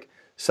kind of like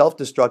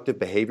self-destructive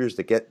behaviors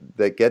that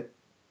get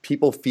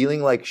people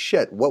feeling like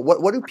shit.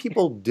 What do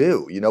people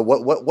do?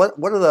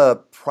 What are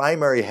the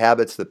primary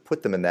habits that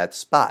put them in that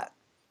spot?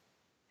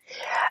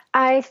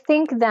 I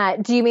think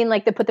that, do you mean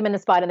like to put them in the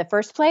spot in the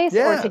first place,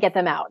 or to get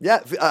them out? Yeah,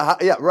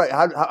 right.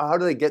 How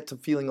do they get to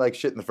feeling like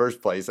shit in the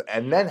first place,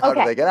 and then how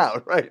do they get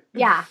out? Right.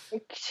 Yeah,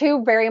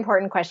 two very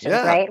important questions,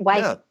 right? Why?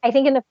 Yeah. I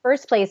think in the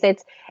first place,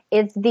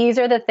 it's these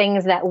are the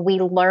things that we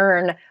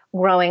learn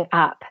growing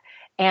up.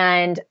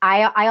 And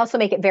I also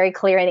make it very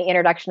clear in the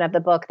introduction of the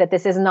book that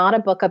this is not a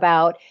book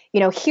about,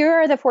 here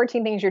are the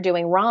 14 things you're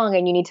doing wrong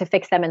and you need to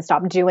fix them and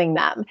stop doing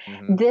them.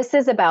 Mm-hmm. This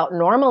is about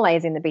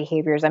normalizing the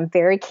behaviors. I'm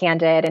very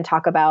candid and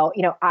talk about,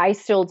 I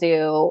still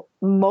do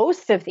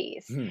most of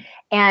these. Mm-hmm.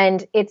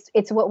 And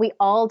it's what we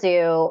all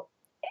do.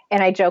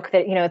 And I joke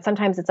that,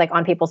 sometimes it's like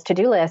on people's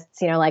to-do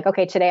lists, like,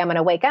 okay, today I'm going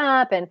to wake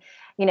up and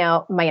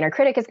my inner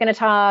critic is going to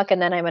talk, and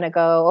then I'm going to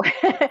go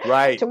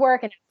right. to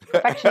work and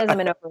perfectionism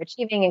and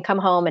overachieving and come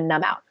home and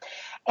numb out.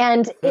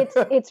 And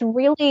it's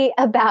really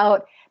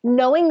about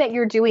knowing that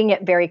you're doing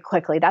it very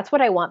quickly. That's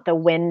what I want the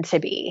win to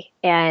be.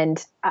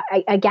 And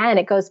again,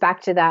 it goes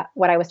back to that,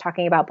 what I was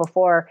talking about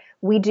before.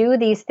 We do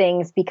these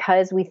things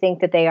because we think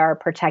that they are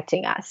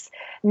protecting us.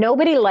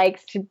 Nobody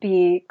likes to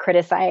be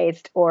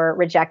criticized or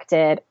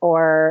rejected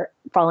or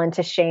fall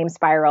into shame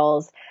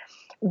spirals.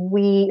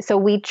 We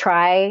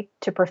try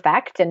to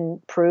perfect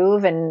and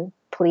prove and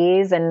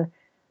please and,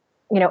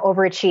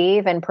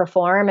 overachieve and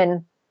perform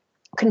and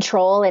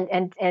control.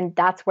 And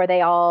that's where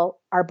they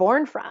all are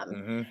born from.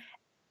 Mm-hmm.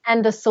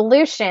 And the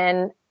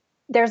solution,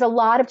 there's a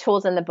lot of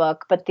tools in the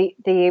book, but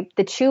the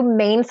two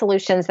main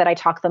solutions that I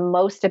talk the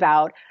most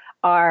about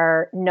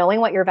are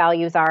knowing what your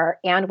values are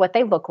and what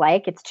they look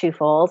like. It's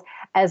twofold,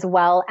 as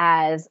well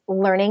as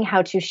learning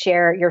how to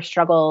share your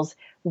struggles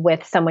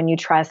with someone you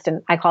trust.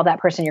 And I call that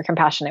person your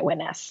compassionate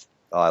witness.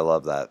 Oh, I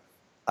love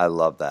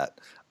that.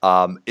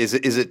 Is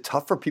it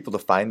tough for people to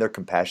find their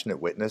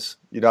compassionate witness?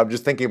 I'm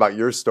just thinking about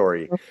your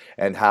story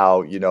and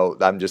how,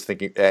 I'm just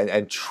thinking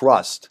and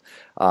trust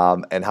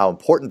and how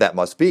important that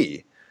must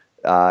be.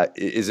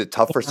 Is it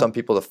tough for some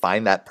people to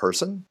find that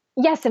person?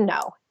 Yes and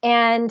no.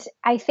 And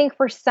I think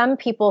for some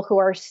people who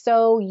are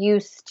so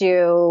used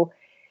to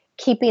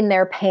keeping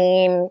their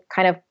pain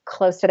kind of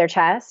close to their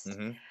chest,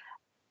 Mm-hmm.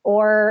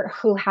 or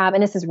who have,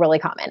 and this is really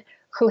common,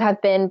 who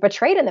have been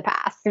betrayed in the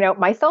past,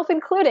 myself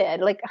included.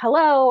 Like,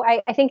 hello,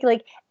 I think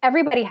like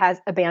everybody has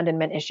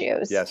abandonment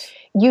issues. Yes.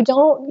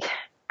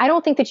 I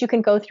don't think that you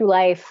can go through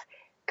life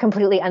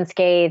completely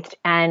unscathed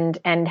and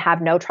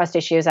have no trust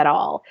issues at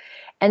all.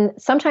 And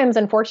sometimes,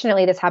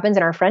 unfortunately, this happens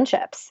in our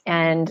friendships.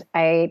 And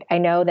I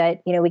know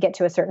that, we get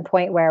to a certain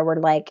point where we're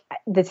like,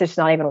 this is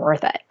not even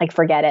worth it. Like,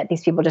 forget it.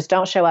 These people just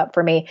don't show up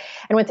for me.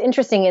 And what's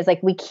interesting is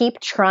like, we keep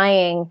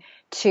trying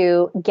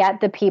to get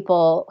the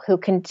people who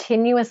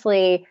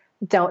continuously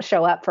don't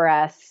show up for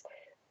us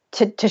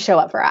to show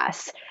up for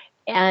us.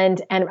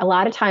 And a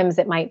lot of times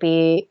it might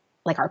be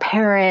like our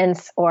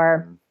parents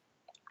or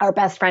our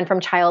best friend from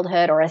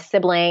childhood or a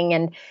sibling,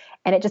 and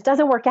it just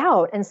doesn't work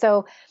out. And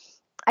so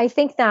I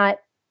think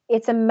that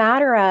it's a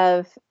matter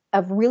of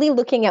really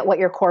looking at what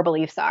your core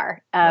beliefs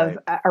are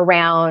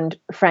around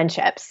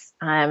friendships.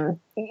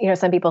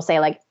 Some people say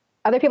like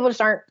other people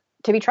just aren't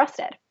to be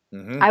trusted.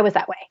 Mm-hmm. I was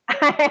that way.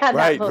 I had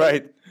that belief.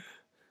 Right.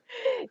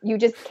 You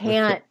just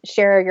can't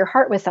share your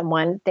heart with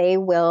someone. They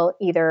will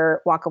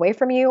either walk away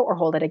from you or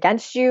hold it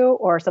against you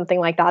or something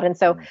like that. And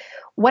so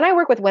when I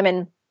work with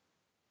women,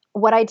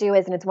 what I do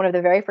is, and it's one of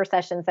the very first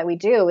sessions that we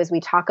do, is we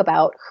talk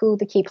about who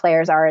the key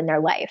players are in their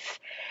life.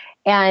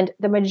 And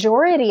the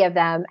majority of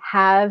them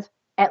have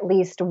at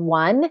least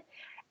one.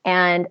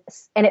 And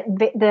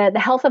the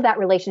health of that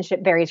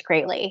relationship varies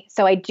greatly.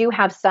 So I do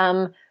have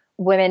some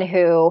women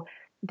who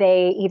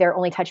they either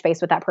only touch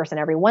base with that person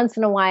every once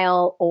in a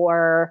while,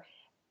 or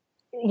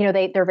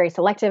they're very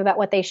selective about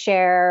what they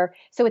share.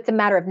 So it's a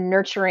matter of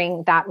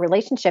nurturing that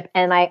relationship.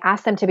 And I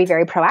ask them to be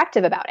very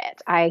proactive about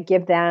it. I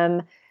give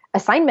them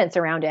assignments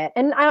around it.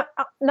 And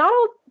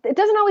it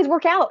doesn't always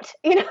work out,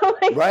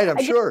 Right, I'm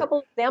I sure. give a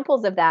couple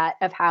examples of that,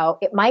 of how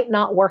it might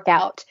not work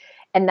out.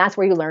 And that's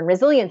where you learn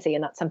resiliency.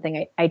 And that's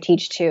something I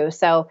teach too.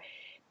 So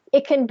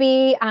it can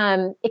be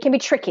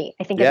tricky,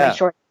 I think, is my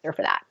short answer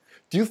for that.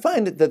 Do you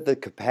find that the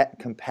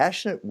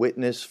compassionate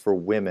witness for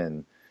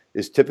women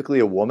is typically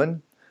a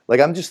woman? Like,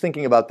 I'm just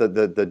thinking about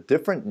the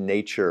different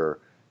nature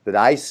that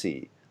I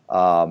see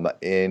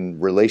in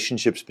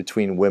relationships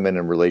between women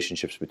and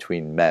relationships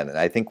between men. And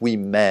I think we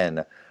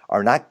men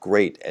are not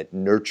great at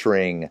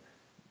nurturing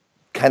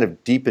kind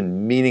of deep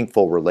and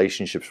meaningful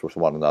relationships with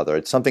one another.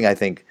 It's something I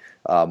think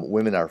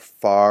women are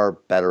far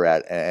better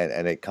at,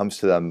 and it comes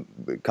to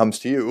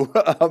you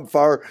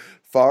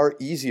far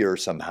easier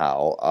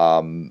somehow.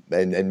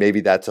 And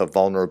maybe that's a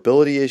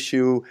vulnerability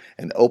issue,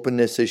 an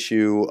openness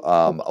issue,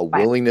 a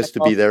willingness to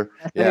be there.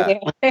 Yeah.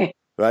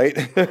 Right?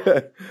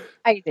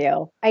 I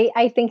do.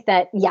 I think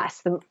that,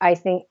 yes, I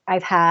think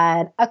I've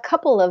had I've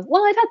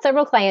had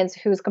several clients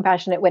whose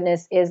compassionate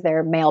witness is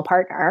their male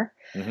partner.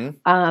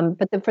 Mm-hmm.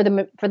 But for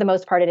the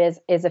most part, it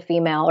is a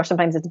female, or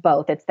sometimes it's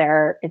both. It's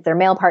their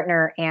male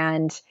partner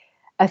and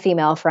a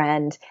female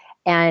friend.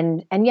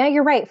 And yeah,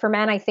 you're right. For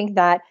men, I think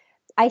that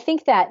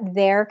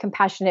their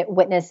compassionate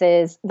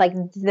witnesses, like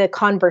the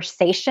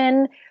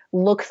conversation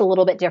looks a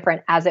little bit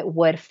different as it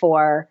would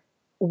for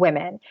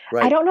women.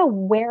 Right. I don't know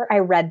where I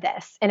read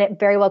this, and it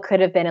very well could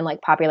have been in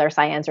like Popular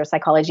Science or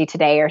Psychology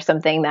Today or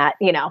something that,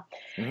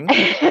 Mm-hmm.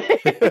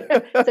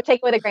 So take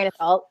it with a grain of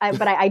salt.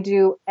 But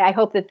I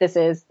hope that this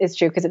is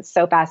true, because it's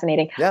so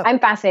fascinating. Yeah. I'm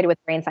fascinated with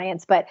brain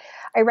science, but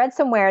I read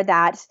somewhere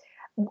that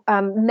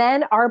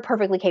men are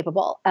perfectly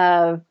capable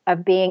of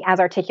being as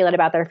articulate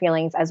about their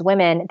feelings as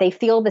women. They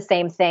feel the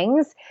same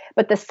things,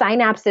 but the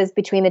synapses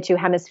between the two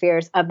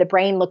hemispheres of the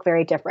brain look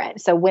very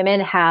different. So women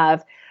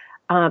have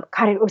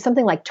it was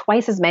something like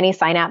twice as many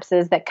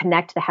synapses that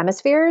connect the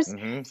hemispheres.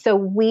 Mm-hmm. So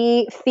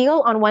we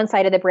feel on one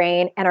side of the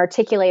brain and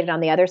articulate it on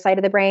the other side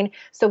of the brain.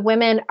 So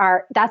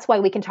that's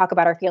why we can talk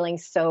about our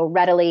feelings so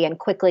readily and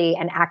quickly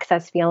and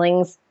access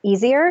feelings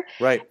easier.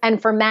 Right.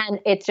 And for men,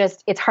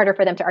 it's harder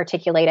for them to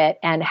articulate it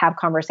and have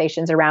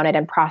conversations around it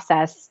and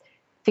process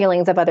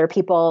feelings of other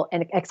people,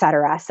 and et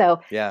cetera.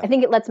 So I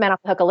think it lets men off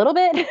the hook a little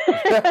bit.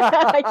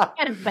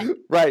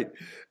 Right.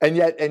 And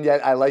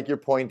yet I like your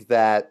point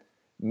that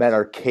men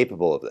are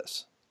capable of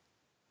this.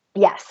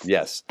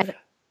 Yes. And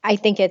I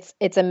think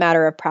it's a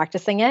matter of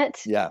practicing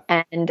it. Yeah.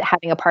 And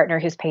having a partner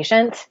who's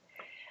patient.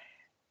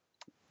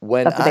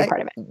 That's a big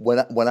part of it.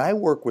 When I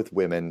work with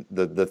women,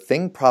 the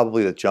thing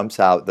probably that jumps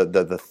out,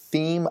 the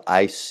theme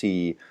I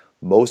see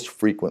most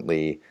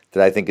frequently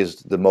that I think is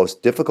the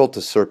most difficult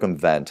to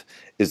circumvent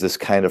is this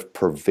kind of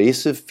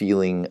pervasive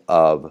feeling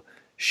of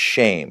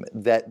shame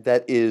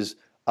that is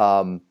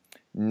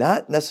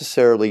not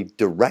necessarily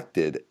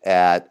directed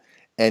at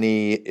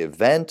any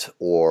event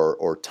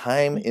or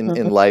time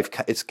in life.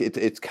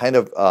 It's kind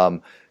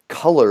of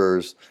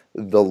colors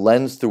the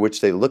lens through which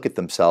they look at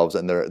themselves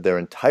and their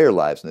entire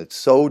lives, and it's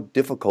so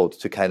difficult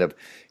to kind of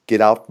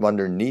get out from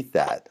underneath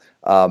that.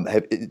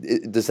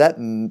 Does that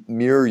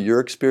mirror your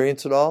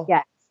experience at all?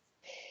 Yes.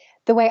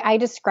 The way I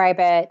describe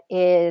it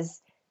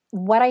is,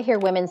 what I hear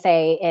women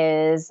say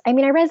is, I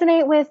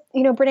resonate with,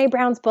 Brené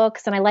Brown's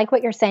books, and I like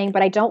what you're saying,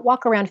 but I don't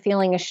walk around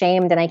feeling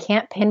ashamed, and I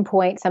can't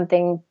pinpoint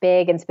something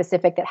big and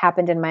specific that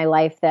happened in my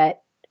life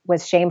that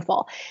was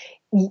shameful.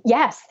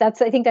 Yes,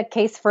 that's, I think, the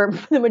case for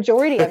the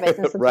majority of it.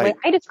 And so the way Right.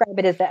 I describe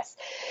it is this.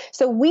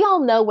 So we all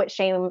know what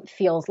shame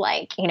feels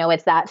like.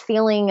 It's that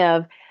feeling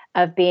of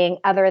being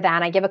other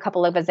than. I give a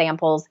couple of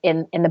examples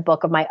in the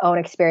book of my own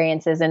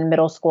experiences in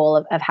middle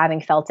school of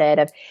having felt it,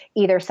 of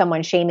either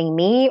someone shaming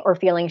me or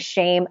feeling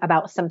shame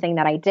about something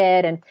that I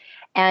did.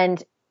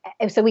 And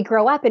so we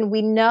grow up and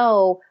we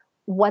know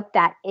what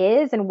that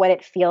is and what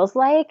it feels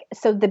like.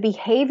 So the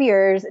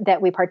behaviors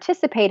that we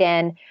participate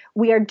in,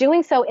 we are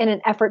doing so in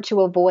an effort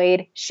to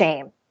avoid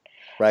shame.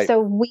 Right. So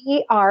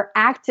we are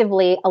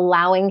actively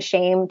allowing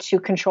shame to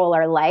control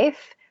our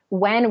life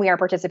when we are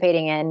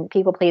participating in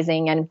people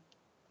pleasing. And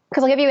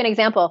because I'll give you an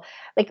example,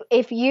 like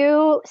if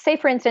you say,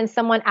 for instance,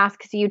 someone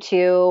asks you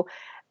to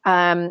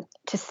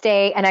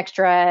stay an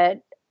extra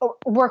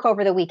work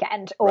over the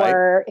weekend,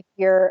 or if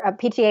you're a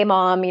PTA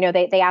mom,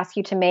 they ask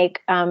you to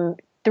make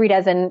 3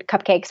 dozen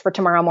cupcakes for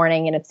tomorrow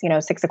morning, and it's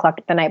 6 o'clock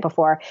the night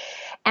before,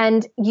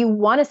 and you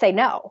want to say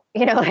no,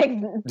 like no,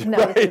 Right. this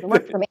doesn't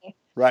work for me.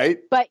 Right.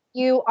 But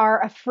you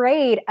are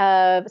afraid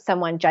of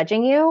someone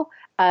judging you,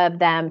 of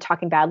them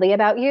talking badly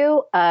about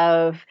you,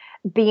 of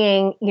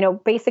being,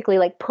 basically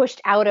like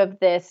pushed out of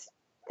this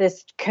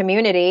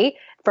community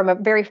from a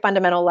very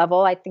fundamental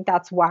level. I think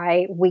that's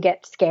why we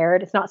get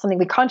scared. It's not something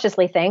we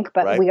consciously think,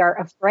 but Right. we are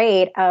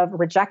afraid of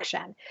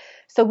rejection.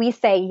 So we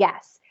say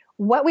yes.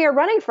 What we are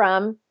running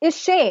from is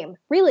shame,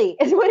 really,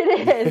 is what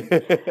it is.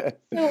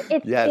 So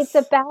it's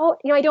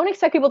about, I don't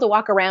expect people to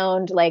walk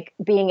around like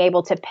being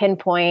able to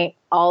pinpoint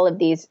all of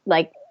these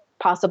like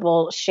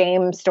possible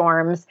shame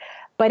storms,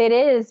 but it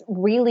is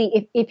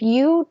really, if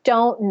you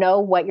don't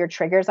know what your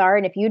triggers are,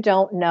 and if you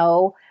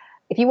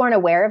aren't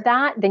aware of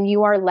that, then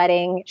you are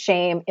letting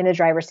shame in the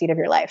driver's seat of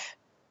your life.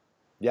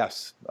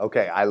 Yes.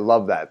 Okay. I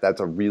love that. That's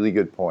a really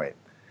good point.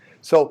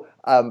 So,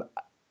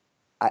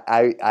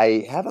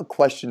 I have a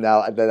question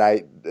now that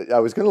I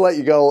was going to let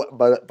you go,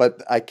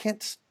 but I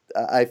can't.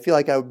 I feel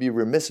like I would be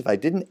remiss if I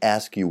didn't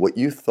ask you what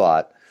you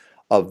thought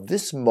of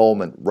this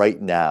moment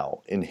right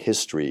now in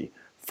history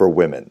for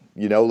women.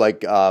 In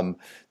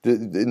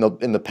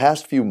the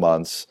past few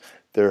months,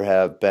 there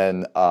have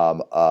been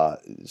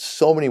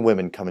so many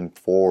women coming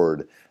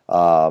forward,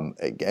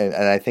 and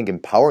I think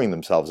empowering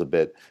themselves a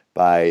bit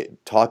by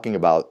talking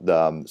about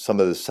some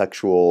of the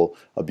sexual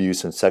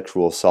abuse and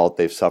sexual assault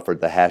they've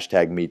suffered, the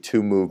hashtag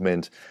 #MeToo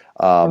movement.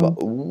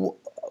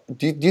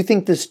 Do you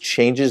think this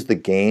changes the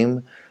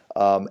game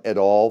at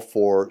all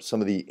for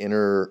some of the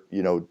inner,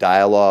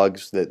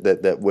 dialogues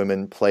that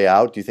women play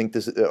out? Do you think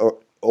this,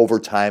 over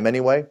time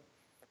anyway?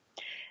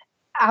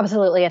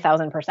 Absolutely,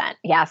 1,000%.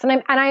 Yes,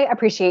 and I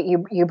appreciate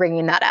you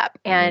bringing that up.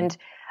 Mm-hmm. And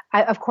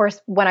of course,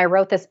 when I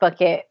wrote this book,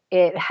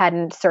 it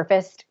hadn't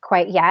surfaced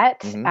quite yet.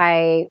 Mm-hmm.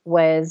 I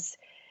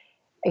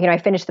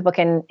finished the book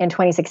in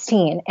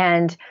 2016,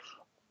 and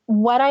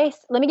let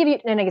me give you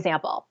an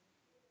example.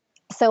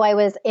 So I'm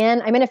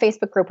in a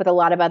Facebook group with a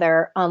lot of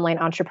other online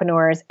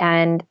entrepreneurs,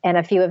 and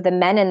a few of the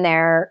men in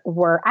there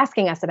were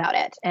asking us about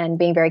it and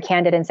being very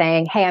candid and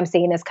saying, "Hey, I'm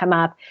seeing this come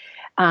up."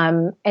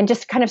 And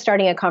just kind of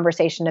starting a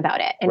conversation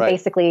about it. And Right.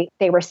 basically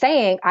they were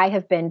saying, I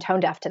have been tone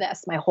deaf to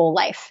this my whole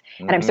life.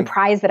 Mm-hmm. And I'm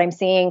surprised that I'm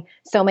seeing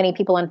so many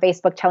people on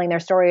Facebook telling their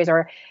stories.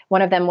 Or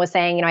one of them was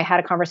saying, I had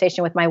a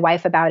conversation with my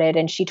wife about it,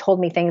 and she told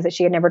me things that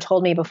she had never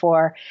told me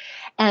before.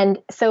 And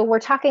so we're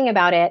talking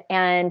about it.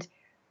 And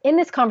in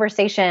this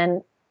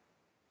conversation,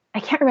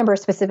 I can't remember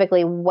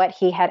specifically what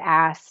he had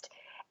asked.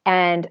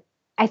 And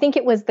I think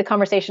it was the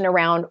conversation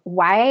around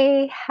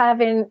the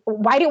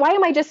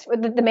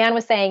man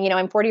was saying,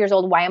 I'm 40 years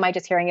old. Why am I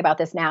just hearing about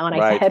this now? And I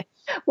Right. said,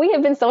 we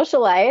have been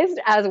socialized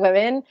as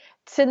women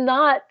to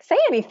not say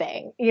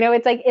anything.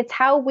 It's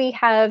how we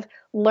have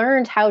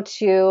learned how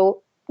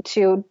to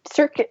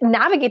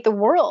navigate the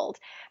world.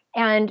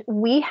 And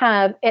we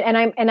have,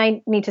 and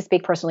I need to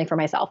speak personally for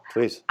myself.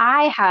 Please.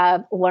 I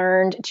have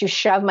learned to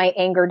shove my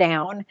anger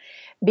down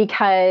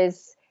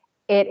because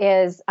it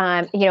is,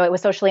 it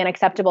was socially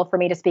unacceptable for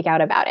me to speak out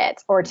about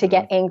it, or to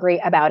get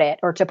angry about it,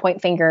 or to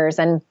point fingers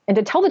and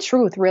to tell the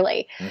truth,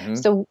 really. Mm-hmm.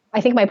 So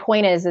I think my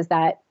point is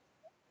that,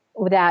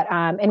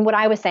 and what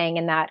I was saying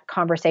in that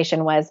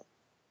conversation was,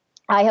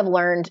 I've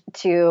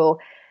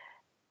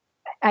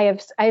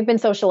been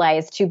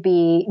socialized to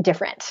be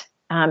different,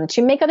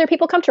 to make other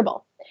people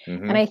comfortable.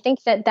 Mm-hmm. And I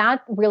think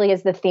that really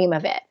is the theme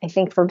of it. I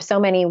think for so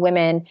many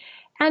women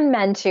and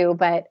men too,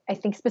 but I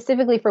think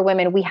specifically for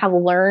women, we have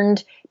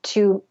learned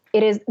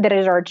it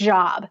is our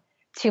job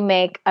to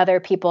make other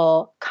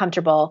people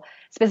comfortable,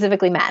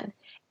 specifically men.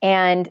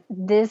 And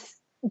this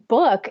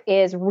book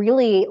is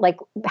really like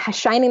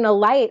shining the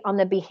light on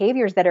the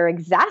behaviors that are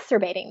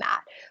exacerbating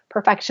that: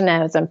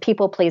 perfectionism,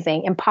 people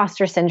pleasing,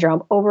 imposter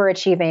syndrome,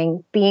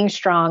 overachieving, being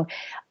strong,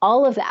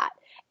 all of that.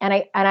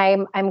 And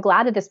I'm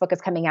glad that this book is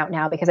coming out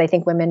now, because I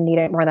think women need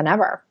it more than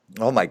ever.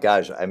 Oh my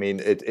gosh! I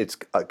mean, it's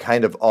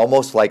kind of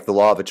almost like the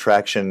law of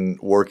attraction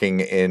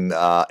working in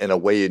a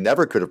way you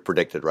never could have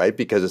predicted, right?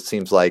 Because it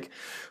seems like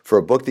for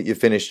a book that you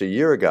finished a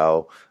year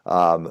ago,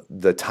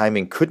 the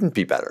timing couldn't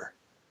be better.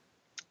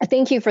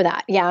 Thank you for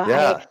that.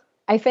 Yeah.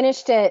 I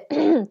finished it,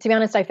 to be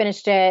honest, I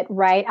finished it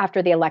right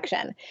after the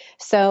election.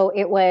 So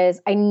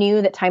I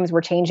knew that times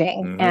were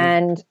changing.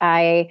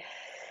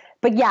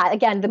 But yeah,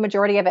 again, the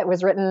majority of it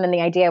was written and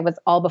the idea was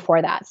all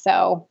before that.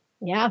 So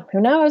yeah, who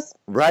knows?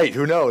 Right.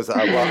 Who knows?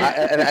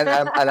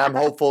 And I'm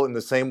hopeful in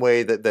the same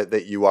way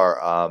that you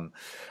are.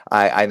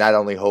 I not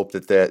only hope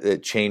that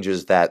it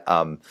changes that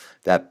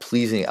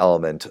pleasing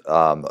element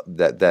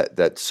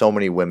that so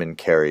many women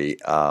carry,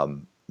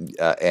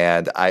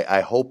 and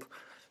I hope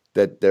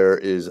that there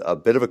is a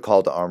bit of a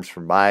call to arms for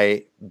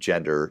my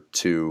gender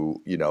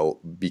to,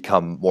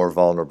 become more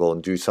vulnerable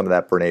and do some of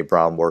that Brene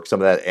Brown work,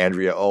 some of that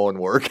Andrea Owen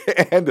work,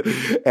 and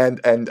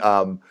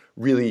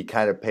really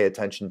kind of pay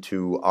attention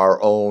to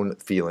our own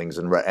feelings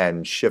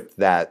and shift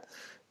that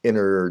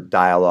inner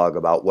dialogue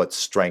about what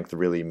strength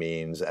really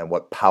means and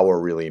what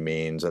power really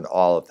means and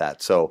all of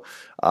that. So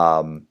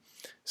I'm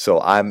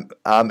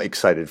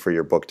excited for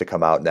your book to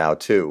come out now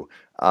too.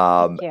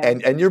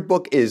 And your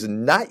book is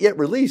not yet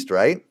released,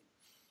 right?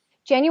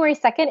 January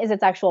 2nd is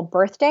its actual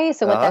birthday.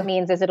 So what that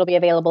means is it'll be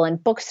available in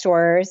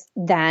bookstores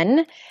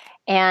then.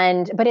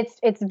 But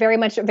it's very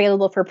much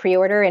available for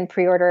pre-order, and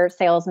pre-order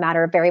sales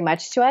matter very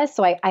much to us.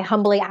 So I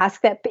humbly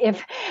ask that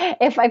if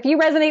you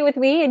resonate with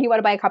me and you want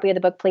to buy a copy of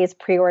the book, please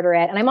pre-order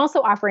it. And I'm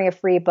also offering a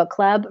free book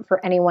club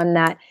for anyone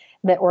that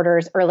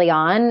orders early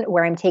on,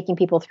 where I'm taking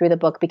people through the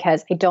book,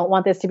 because I don't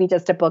want this to be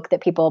just a book that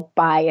people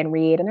buy and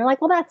read and they're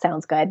like, well, that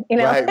sounds good.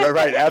 Right.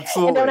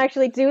 Absolutely. And don't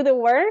actually do the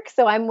work.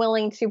 So I'm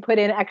willing to put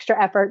in extra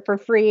effort for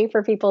free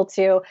for people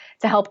to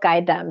help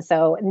guide them.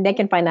 So they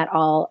can find that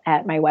all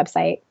at my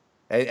website.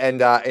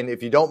 And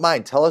if you don't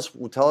mind, tell us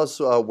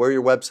where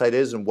your website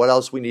is and what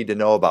else we need to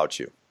know about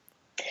you.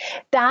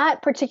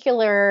 That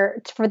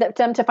particular, for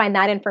them to find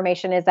that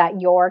information, is at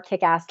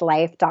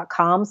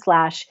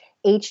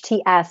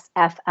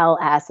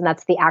yourkickasslife.com/HTSFLS, and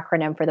that's the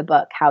acronym for the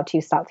book, How to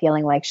Stop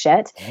Feeling Like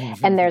Shit.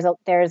 Mm-hmm. And there's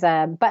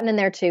a button in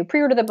there to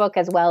pre-order the book,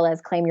 as well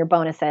as claim your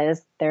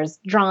bonuses. There's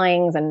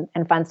drawings and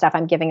fun stuff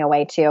I'm giving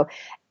away too,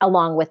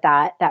 along with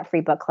that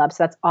free book club.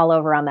 So that's all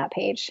over on that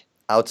page.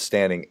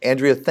 Outstanding.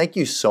 Andrea, thank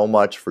you so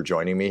much for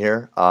joining me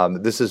here.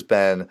 This has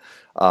been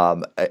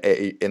an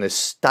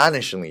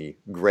astonishingly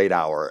great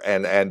hour,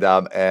 and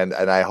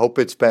I hope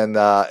it's been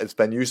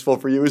useful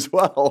for you as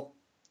well.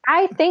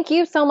 I thank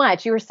you so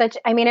much. You were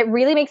it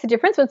really makes a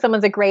difference when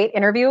someone's a great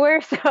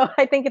interviewer. So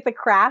I think it's a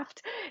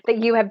craft that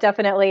you have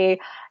definitely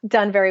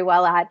done very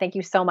well at. Thank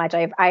you so much.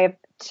 I have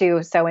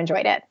too so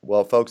enjoyed it.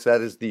 Well, folks, that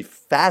is the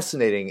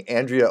fascinating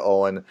Andrea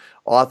Owen,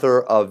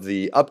 author of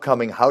the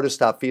upcoming How to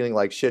Stop Feeling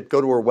Like Shit.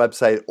 Go to her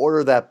website,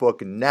 order that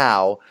book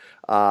now.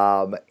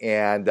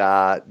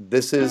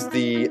 This is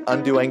the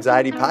Undo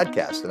Anxiety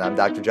Podcast, and I'm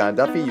Dr. John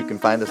Duffy. You can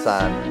find us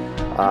on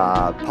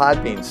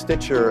Podbean,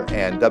 Stitcher,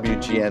 and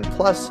WGN+.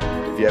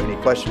 If you have any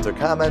questions or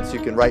comments, you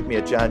can write me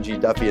at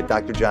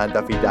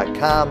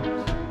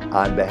johngduffy@drjohnduffy.com.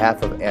 On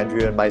behalf of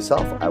Andrea and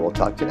myself, I will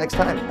talk to you next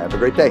time. Have a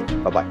great day.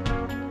 Bye-bye.